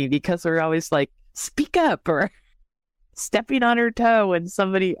journey because we're always like, speak up, or stepping on her toe when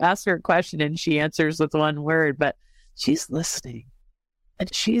somebody asks her a question and she answers with one word, but she's listening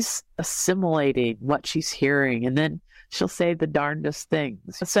and she's assimilating what she's hearing, and then she'll say the darndest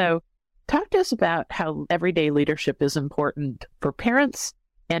things. So talk to us about how everyday leadership is important for parents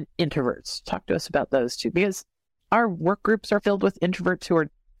and introverts. Talk to us about those two, because our work groups are filled with introverts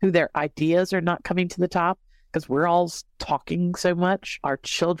who their ideas are not coming to the top because we're all talking so much. Our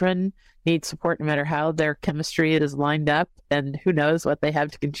children need support no matter how their chemistry is lined up, and who knows what they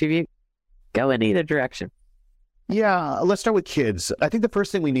have to contribute. Go in either direction. Yeah, let's start with kids. I think the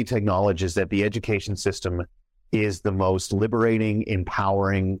first thing we need to acknowledge is that the education system is the most liberating,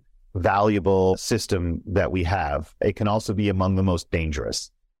 empowering, valuable system that we have. It can also be among the most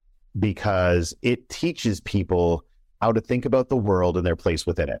dangerous because it teaches people how to think about the world and their place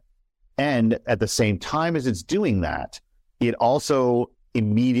within it. And at the same time as it's doing that, it also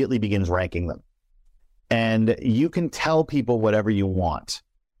immediately begins ranking them. And you can tell people whatever you want,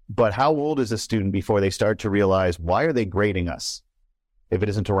 but how old is a student before they start to realize, why are they grading us if it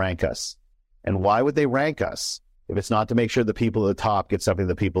isn't to rank us? And why would they rank us if it's not to make sure the people at the top get something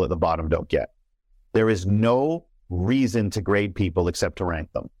the people at the bottom don't get? There is no reason to grade people except to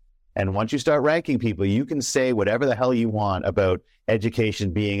rank them. And once you start ranking people, you can say whatever the hell you want about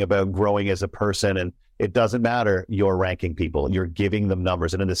education being about growing as a person, and it doesn't matter. You're ranking people. You're giving them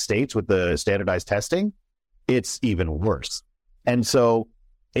numbers. And in the States with the standardized testing, it's even worse. And so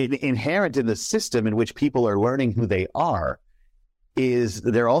inherent in the system in which people are learning who they are is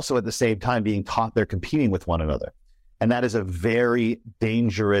they're also at the same time being taught they're competing with one another. And that is a very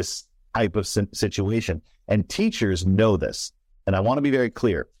dangerous type of situation. And teachers know this. And I want to be very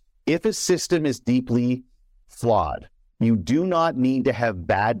clear. If a system is deeply flawed, you do not need to have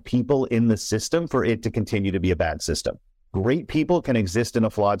bad people in the system for it to continue to be a bad system. Great people can exist in a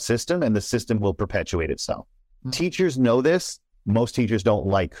flawed system and the system will perpetuate itself. Mm-hmm. Teachers know this. Most teachers don't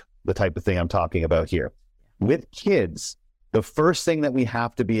like the type of thing I'm talking about here. With kids, the first thing that we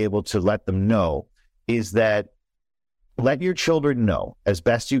have to be able to let them know is that let your children know as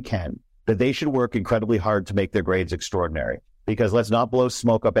best you can that they should work incredibly hard to make their grades extraordinary. Because let's not blow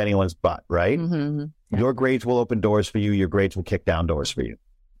smoke up anyone's butt, right? Mm-hmm. Yeah. Your grades will open doors for you. Your grades will kick down doors for you.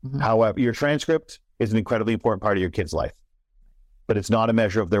 Mm-hmm. However, your transcript is an incredibly important part of your kid's life, but it's not a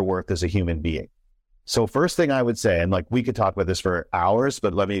measure of their worth as a human being. So first thing I would say, and like we could talk about this for hours,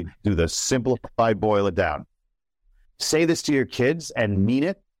 but let me do the simplified, boil it down. Say this to your kids and mean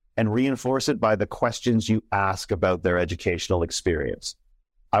it, and reinforce it by the questions you ask about their educational experience.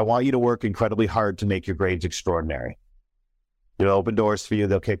 I want you to work incredibly hard to make your grades extraordinary. They'll open doors for you.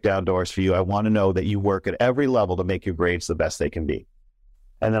 They'll kick down doors for you. I want to know that you work at every level to make your grades the best they can be.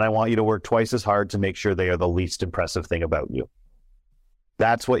 And then I want you to work twice as hard to make sure they are the least impressive thing about you.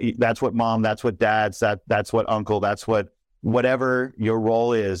 That's what mom, that's what dad, that's what uncle, that's whatever your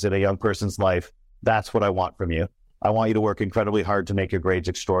role is in a young person's life. That's what I want from you. I want you to work incredibly hard to make your grades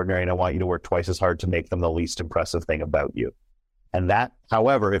extraordinary, and I want you to work twice as hard to make them the least impressive thing about you. And that,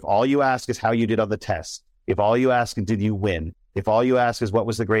 however, if all you ask is how you did on the test, if all you ask is did you win, if all you ask is what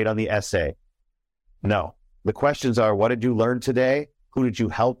was the grade on the essay, no. The questions are, what did you learn today? Who did you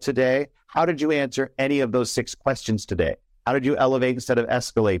help today? How did you answer any of those 6 questions today? How did you elevate instead of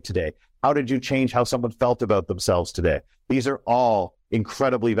escalate today? How did you change how someone felt about themselves today? These are all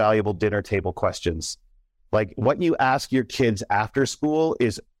incredibly valuable dinner table questions. Like, what you ask your kids after school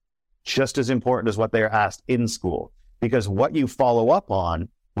is just as important as what they are asked in school, because what you follow up on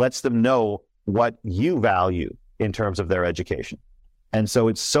lets them know what you value in terms of their education. And so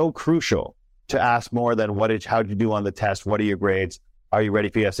it's so crucial to ask more than how did you do on the test? What are your grades? Are you ready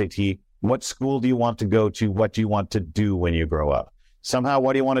for your SAT? What school do you want to go to? What do you want to do when you grow up? Somehow,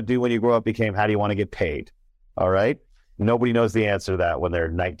 what do you want to do when you grow up became, how do you want to get paid? All right. Nobody knows the answer to that when they're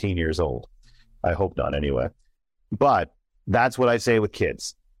 19 years old. I hope not anyway. But that's what I say with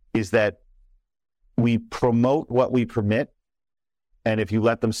kids, is that we promote what we permit. And if you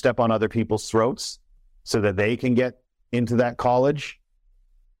let them step on other people's throats so that they can get into that college,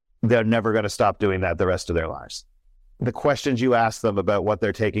 they're never going to stop doing that the rest of their lives. The questions you ask them about what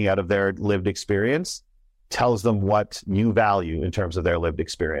they're taking out of their lived experience tells them what you value in terms of their lived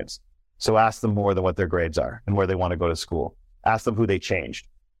experience. So ask them more than what their grades are and where they want to go to school. Ask them who they changed.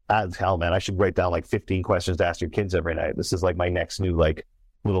 Hell, man, I should write down like 15 questions to ask your kids every night. This is like my next new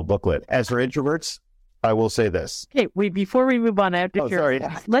little booklet. As for introverts, I will say this. Okay, before we move on,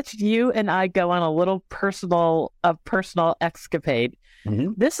 let's you and I go on a little personal escapade.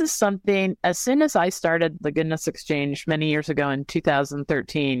 Mm-hmm. This is something, as soon as I started the Goodness Exchange many years ago in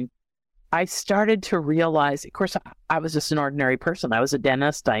 2013, I started to realize, of course, I was just an ordinary person. I was a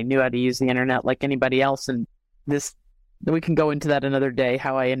dentist. I knew how to use the internet like anybody else. And we can go into that another day,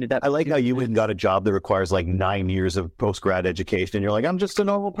 how I ended up. I like how you went and got a job that requires like 9 years of post-grad education. And you're like, I'm just a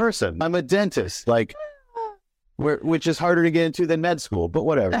normal person. I'm a dentist, which is harder to get into than med school, but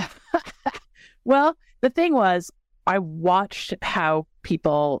whatever. Well, the thing was, I watched how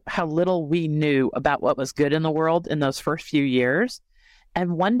little we knew about what was good in the world in those first few years.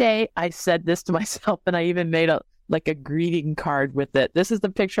 And one day I said this to myself, and I even made a greeting card with it. This is the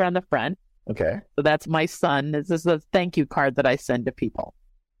picture on the front. Okay. So that's my son. This is a thank you card that I send to people.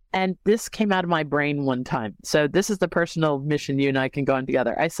 And this came out of my brain one time. So this is the personal mission you and I can go on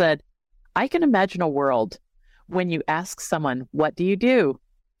together. I said, I can imagine a world when you ask someone, what do you do?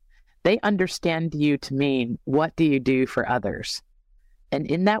 They understand you to mean, what do you do for others? And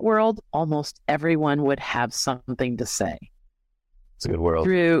in that world, almost everyone would have something to say. It's a good world.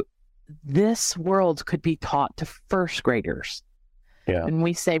 This world could be taught to first graders. Yeah. And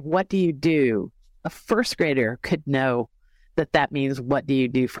we say, what do you do? A first grader could know that means, what do you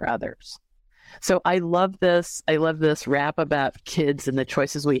do for others? So I love this. I love this rap about kids and the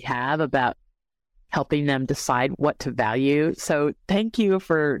choices we have about helping them decide what to value. So thank you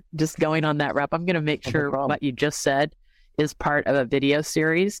for just going on that rap. I'm going to make sure what you just said is part of a video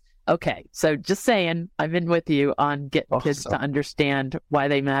series. Okay, so just saying, I've been with you on getting kids to understand why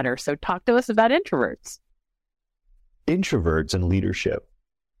they matter. So talk to us about introverts. Introverts and leadership.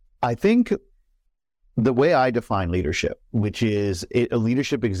 I think the way I define leadership, which is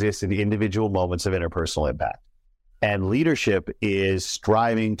leadership exists in the individual moments of interpersonal impact. And leadership is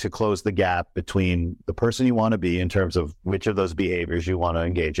striving to close the gap between the person you want to be in terms of which of those behaviors you want to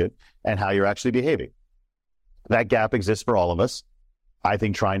engage in and how you're actually behaving. That gap exists for all of us. I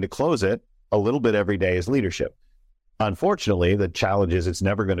think trying to close it a little bit every day is leadership. Unfortunately, the challenge is it's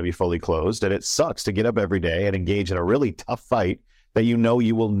never going to be fully closed, and it sucks to get up every day and engage in a really tough fight that you know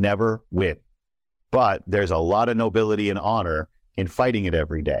you will never win. But there's a lot of nobility and honor in fighting it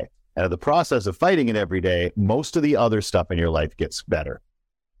every day. And in the process of fighting it every day, most of the other stuff in your life gets better.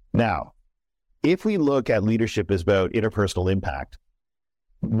 Now, if we look at leadership as about interpersonal impact,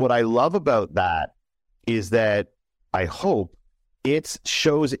 what I love about that is that I hope it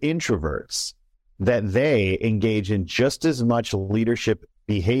shows introverts that they engage in just as much leadership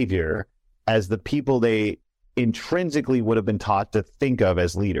behavior as the people they intrinsically would have been taught to think of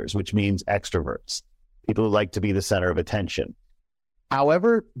as leaders, which means extroverts, people who like to be the center of attention.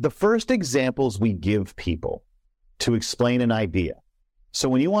 However, the first examples we give people to explain an idea. So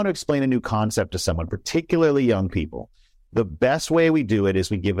when you want to explain a new concept to someone, particularly young people, the best way we do it is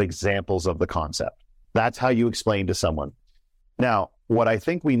we give examples of the concept. That's how you explain to someone. Now, what I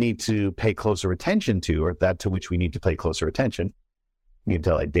think we need to pay closer attention to, or that to which we need to pay closer attention, you can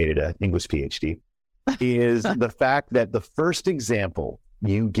tell I dated an English PhD, is the fact that the first example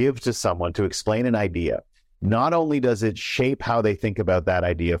you give to someone to explain an idea, not only does it shape how they think about that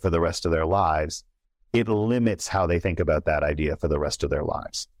idea for the rest of their lives, it limits how they think about that idea for the rest of their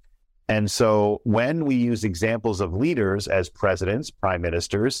lives. And so when we use examples of leaders as presidents, prime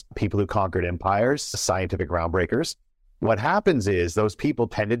ministers, people who conquered empires, scientific groundbreakers, what happens is those people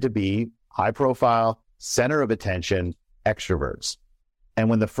tended to be high profile, center of attention, extroverts. And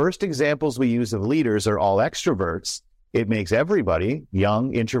when the first examples we use of leaders are all extroverts, it makes everybody,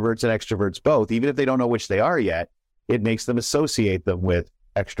 young introverts and extroverts both, even if they don't know which they are yet, it makes them associate them with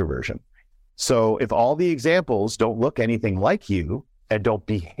extroversion. So if all the examples don't look anything like you and don't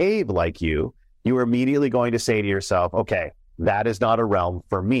behave like you, you are immediately going to say to yourself, okay, that is not a realm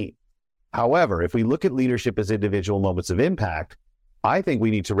for me. However, if we look at leadership as individual moments of impact, I think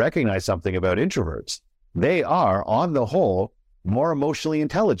we need to recognize something about introverts. They are, on the whole, more emotionally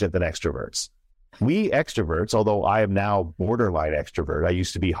intelligent than extroverts. We extroverts, although I am now borderline extrovert, I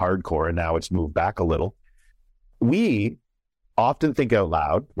used to be hardcore and now it's moved back a little. We often think out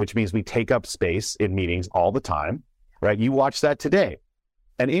loud, which means we take up space in meetings all the time, right? You watch that today.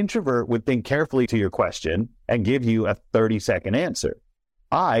 An introvert would think carefully to your question and give you a 30-second answer.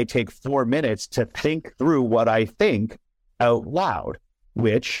 I take 4 minutes to think through what I think out loud,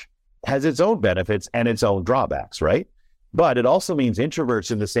 which has its own benefits and its own drawbacks, right? But it also means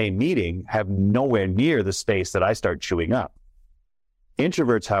introverts in the same meeting have nowhere near the space that I start chewing up.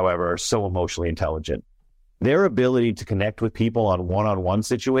 Introverts, however, are so emotionally intelligent. Their ability to connect with people on one-on-one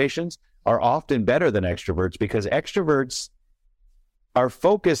situations are often better than extroverts because extroverts, our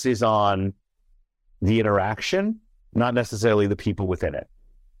focus is on the interaction, not necessarily the people within it.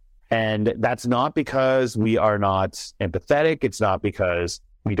 And that's not because we are not empathetic. It's not because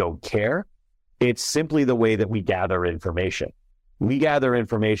we don't care. It's simply the way that we gather information. We gather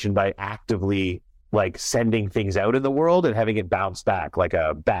information by actively sending things out in the world and having it bounce back like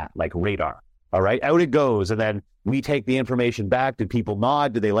a bat, like radar. All right, out it goes. And then we take the information back. Do people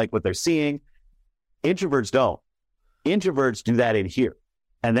nod? Do they like what they're seeing? Introverts don't. Introverts do that in here.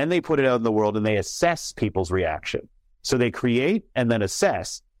 And then they put it out in the world and they assess people's reaction. So they create and then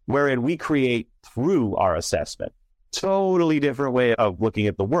assess, wherein we create through our assessment. Totally different way of looking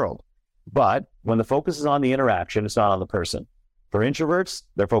at the world. But when the focus is on the interaction, it's not on the person. For introverts,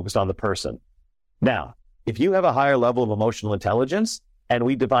 they're focused on the person. Now, if you have a higher level of emotional intelligence, and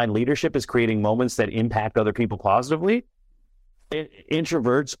we define leadership as creating moments that impact other people positively,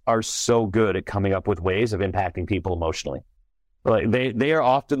 introverts are so good at coming up with ways of impacting people emotionally. They are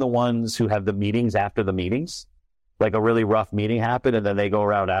often the ones who have the meetings after the meetings. Like a really rough meeting happened, and then they go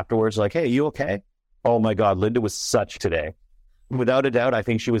around afterwards like, hey, you okay? Oh my God, Linda was such today. Without a doubt, I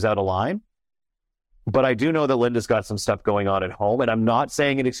think she was out of line. But I do know that Linda's got some stuff going on at home, and I'm not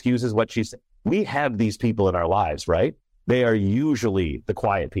saying it excuses what she's saying. We have these people in our lives, right? They are usually the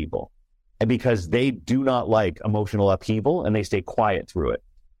quiet people. And because they do not like emotional upheaval and they stay quiet through it.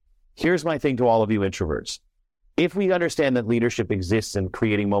 Here's my thing to all of you introverts. If we understand that leadership exists in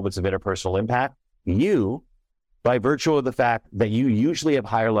creating moments of interpersonal impact, you, by virtue of the fact that you usually have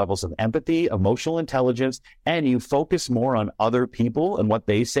higher levels of empathy, emotional intelligence, and you focus more on other people and what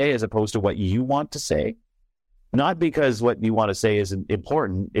they say as opposed to what you want to say, not because what you want to say isn't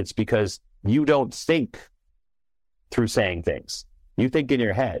important, it's because you don't think through saying things. You think in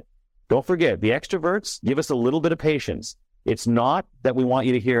your head. Don't forget, the extroverts give us a little bit of patience. It's not that we want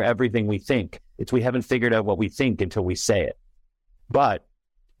you to hear everything we think. It's we haven't figured out what we think until we say it. But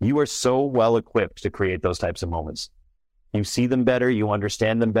you are so well equipped to create those types of moments. You see them better, you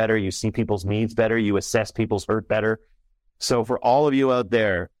understand them better, you see people's needs better, you assess people's hurt better. So for all of you out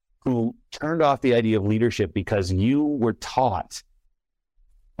there who turned off the idea of leadership because you were taught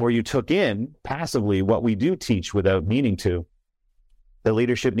or you took in passively what we do teach without meaning to, that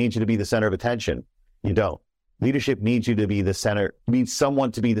leadership needs you to be the center of attention. You don't. Leadership needs you to be the center, needs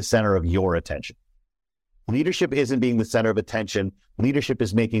someone to be the center of your attention. Leadership isn't being the center of attention. Leadership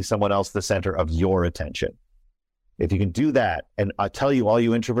is making someone else the center of your attention. If you can do that, and I tell you, all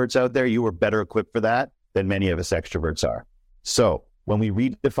you introverts out there, you are better equipped for that than many of us extroverts are. So when we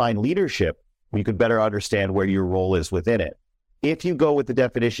redefine leadership, we could better understand where your role is within it. If you go with the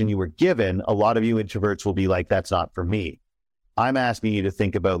definition you were given, a lot of you introverts will be like, that's not for me. I'm asking you to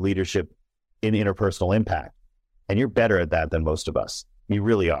think about leadership in interpersonal impact. And you're better at that than most of us. You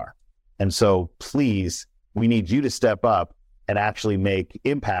really are. And so please We need you to step up and actually make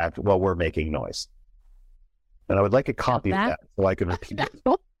impact while we're making noise. And I would like a copy of that so I can repeat it.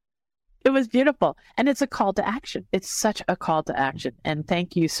 It was beautiful. And it's a call to action. It's such a call to action. And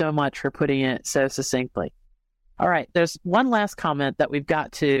thank you so much for putting it so succinctly. All right. There's one last comment that we've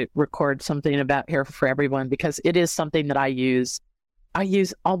got to record something about here for everyone, because it is something that I use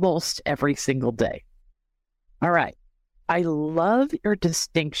almost every single day. All right. I love your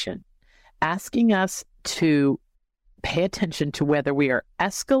distinction, asking us to pay attention to whether we are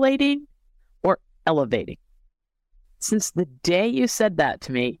escalating or elevating. Since the day you said that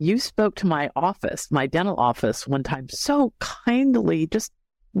to me, you spoke to my office, my dental office one time so kindly, just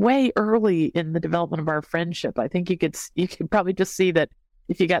way early in the development of our friendship. I think you could probably just see that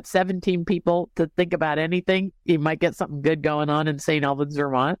if you got 17 people to think about anything, you might get something good going on in St. Albans,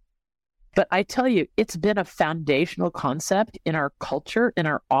 Vermont. But I tell you, it's been a foundational concept in our culture, in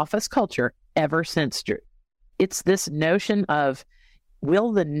our office culture, ever since, Drew. It's this notion of,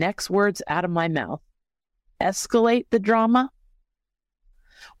 will the next words out of my mouth escalate the drama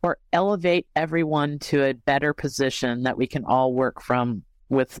or elevate everyone to a better position that we can all work from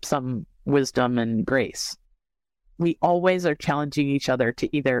with some wisdom and grace? We always are challenging each other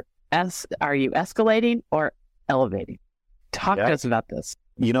to either, are you escalating or elevating? Talk to us about this.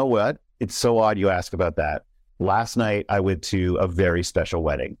 You know what? It's so odd you ask about that. Last night, I went to a very special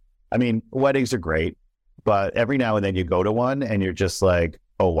wedding. I mean, weddings are great, but every now and then you go to one and you're just like,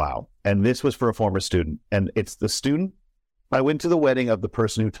 oh, wow. And this was for a former student. And it's the student. I went to the wedding of the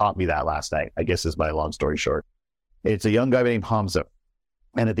person who taught me that last night, I guess is my long story short. It's a young guy named Hamza.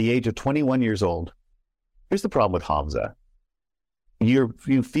 And at the age of 21 years old, here's the problem with Hamza. You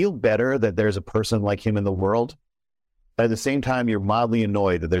feel better that there's a person like him in the world. At the same time, you're mildly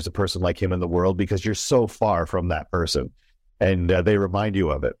annoyed that there's a person like him in the world because you're so far from that person. And they remind you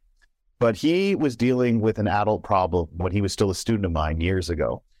of it. But he was dealing with an adult problem when he was still a student of mine years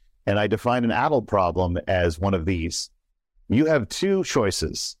ago. And I define an adult problem as one of these. You have two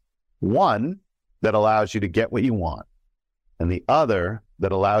choices. One that allows you to get what you want, and the other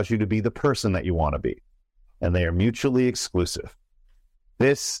that allows you to be the person that you want to be. And they are mutually exclusive.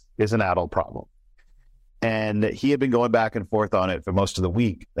 This is an adult problem. And he had been going back and forth on it for most of the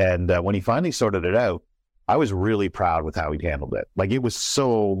week. And when he finally sorted it out, I was really proud with how he handled it. Like, it was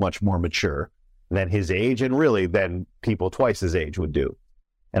so much more mature than his age, and really than people twice his age would do.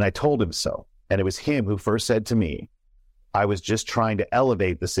 And I told him so. And it was him who first said to me, I was just trying to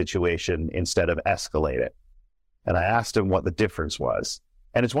elevate the situation instead of escalate it. And I asked him what the difference was.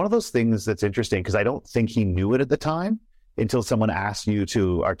 And it's one of those things that's interesting because I don't think he knew it at the time until someone asked you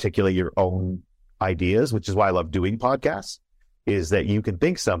to articulate your own ideas, which is why I love doing podcasts, is that you can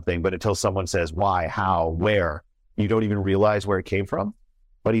think something, but until someone says why, how, where, you don't even realize where it came from.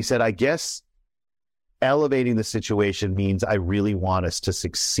 But he said, I guess elevating the situation means I really want us to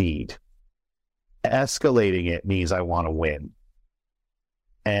succeed. Escalating it means I want to win.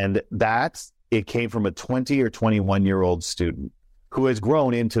 And it came from a 20 or 21-year-old student who has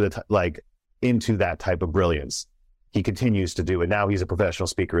grown into into that type of brilliance. He continues to do it. Now he's a professional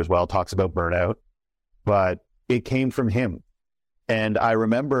speaker as well, talks about burnout, but it came from him. And I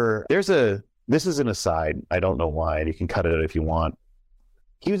remember this is an aside. I don't know why, and you can cut it out if you want.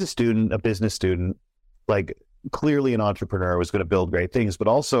 He was a student, a business student, like clearly an entrepreneur, was going to build great things, but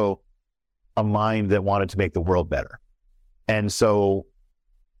also a mind that wanted to make the world better. And so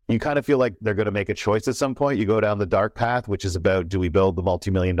you kind of feel like they're going to make a choice at some point. You go down the dark path, which is about, do we build the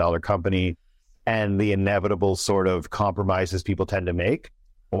multi-million-dollar company and the inevitable sort of compromises people tend to make?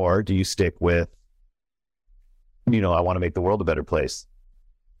 Or do you stick with, I want to make the world a better place?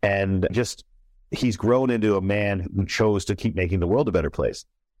 And just, he's grown into a man who chose to keep making the world a better place.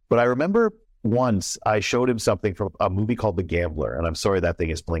 But I remember once I showed him something from a movie called The Gambler, and I'm sorry that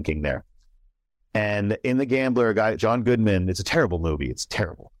thing is blinking there. And in The Gambler, a guy, John Goodman, it's a terrible movie. It's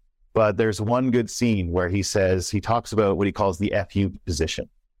terrible. But there's one good scene where he talks about what he calls the FU position,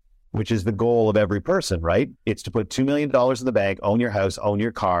 which is the goal of every person, right? It's to put $2 million in the bank, own your house, own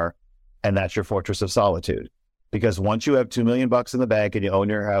your car, and that's your fortress of solitude. Because once you have $2 million in the bank and you own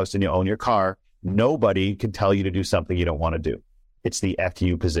your house and you own your car, nobody can tell you to do something you don't want to do. It's the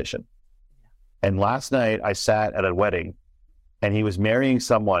FU position. And last night I sat at a wedding and he was marrying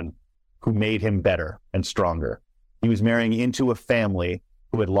someone who made him better and stronger. He was marrying into a family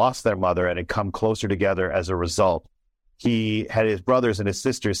who had lost their mother and had come closer together as a result. He had his brothers and his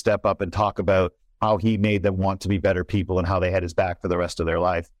sisters step up and talk about how he made them want to be better people and how they had his back for the rest of their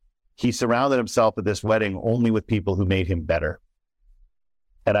life. He surrounded himself at this wedding only with people who made him better.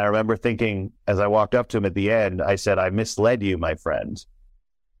 And I remember thinking, as I walked up to him at the end, I said, I misled you, my friend.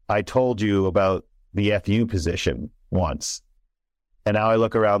 I told you about the FU position once. And now I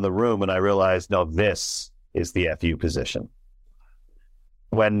look around the room and I realize, no, this is the FU position.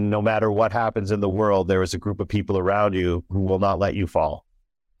 When no matter what happens in the world, there is a group of people around you who will not let you fall,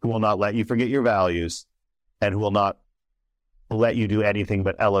 who will not let you forget your values, and who will not let you do anything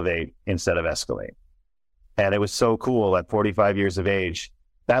but elevate instead of escalate. And it was so cool at 45 years of age,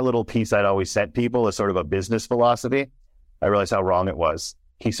 that little piece I'd always sent people as sort of a business philosophy, I realized how wrong it was.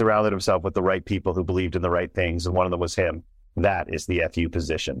 He surrounded himself with the right people who believed in the right things, and one of them was him. That is the FU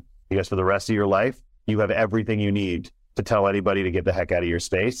position. Because for the rest of your life, you have everything you need to tell anybody to get the heck out of your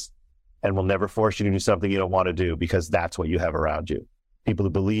space, and will never force you to do something you don't want to do, because that's what you have around you. People who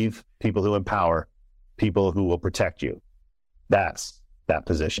believe, people who empower, people who will protect you. That's that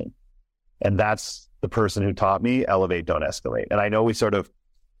position. And that's the person who taught me elevate, don't escalate. And I know we sort of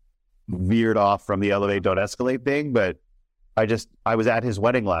veered off from the elevate, don't escalate thing, but I was at his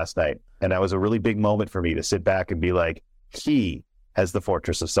wedding last night, and that was a really big moment for me to sit back and be like, he has the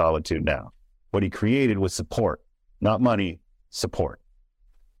fortress of solitude now. What he created was support, not money, support.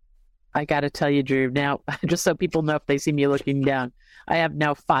 I got to tell you, Drew, now, just so people know if they see me looking down, I have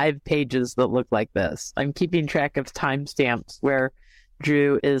now 5 pages that look like this. I'm keeping track of timestamps where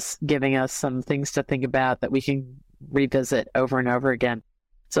Drew is giving us some things to think about that we can revisit over and over again.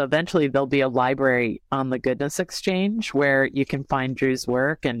 So eventually there'll be a library on the Goodness Exchange where you can find Drew's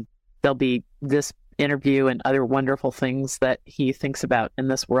work, and there'll be this interview and other wonderful things that he thinks about in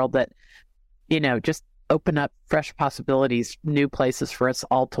this world that, you know, just open up fresh possibilities, new places for us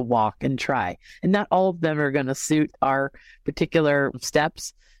all to walk and try. And not all of them are going to suit our particular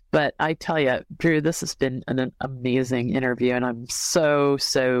steps. But I tell you, Drew, this has been an amazing interview. And I'm so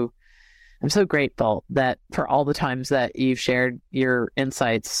grateful that for all the times that you've shared your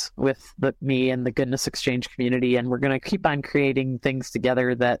insights with me and the Goodness Exchange community. And we're going to keep on creating things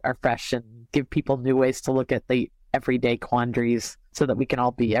together that are fresh and give people new ways to look at the everyday quandaries so that we can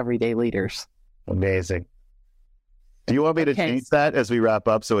all be everyday leaders. Amazing. Do you want me to change that as we wrap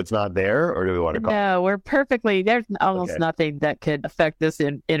up so it's not there, or do we want to call? No, we're perfectly, there's almost nothing that could affect this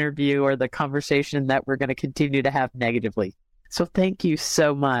interview or the conversation that we're going to continue to have negatively. So thank you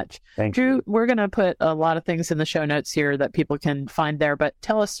so much. Thank Drew, you. We're going to put a lot of things in the show notes here that people can find there, but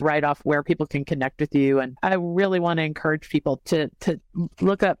tell us right off where people can connect with you. And I really want to encourage people to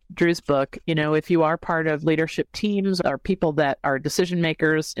look up Drew's book. You know, if you are part of leadership teams or people that are decision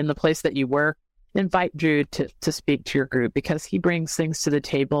makers in the place that you work, invite Drew to speak to your group, because he brings things to the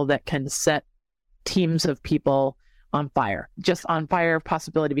table that can set teams of people on fire, just on fire of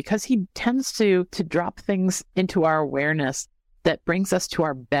possibility, because he tends to drop things into our awareness that brings us to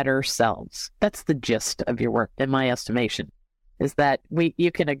our better selves. That's the gist of your work, in my estimation, is that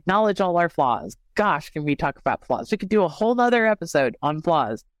you can acknowledge all our flaws. Gosh, can we talk about flaws? We could do a whole nother episode on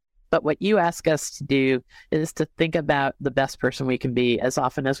flaws. But what you ask us to do is to think about the best person we can be as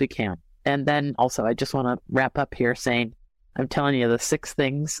often as we can. And then also, I just want to wrap up here saying, I'm telling you, the 6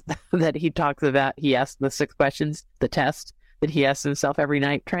 things that he talks about, he asks the 6 questions, the test that he asks himself every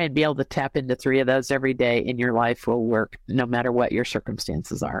night. Try and be able to tap into 3 of those every day, and your life will work no matter what your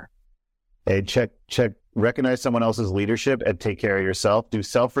circumstances are. Hey, check, recognize someone else's leadership and take care of yourself. Do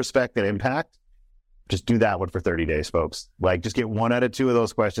self-respect and impact. Just do that one for 30 days, folks. Like, just get 1 out of 2 of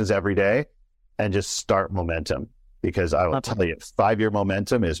those questions every day and just start momentum. Because I will tell you, 5-year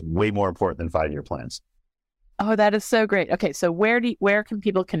momentum is way more important than 5-year plans. Oh, that is so great. Okay, so where can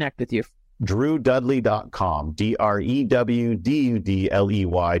people connect with you? DrewDudley.com,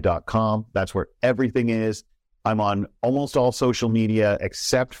 DrewDudley.com. That's where everything is. I'm on almost all social media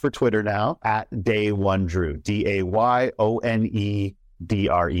except for Twitter now, at Day1Drew,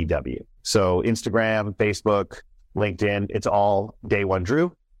 DayonedRew. So Instagram, Facebook, LinkedIn, it's all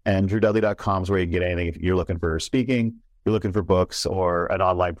Day1Drew. And DrewDudley.com is where you can get anything if you're looking for speaking, you're looking for books or an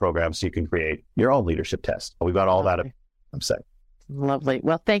online program so you can create your own leadership test. We've got all that I'm saying. Lovely.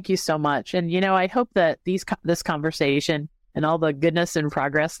 Well, thank you so much. And, you know, I hope that this conversation and all the goodness and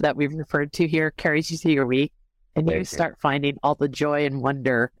progress that we've referred to here carries you through your week, and you start finding all the joy and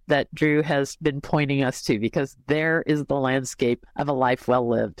wonder that Drew has been pointing us to, because there is the landscape of a life well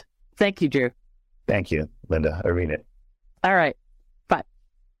lived. Thank you, Drew. Thank you, Linda. I mean it. All right. Bye.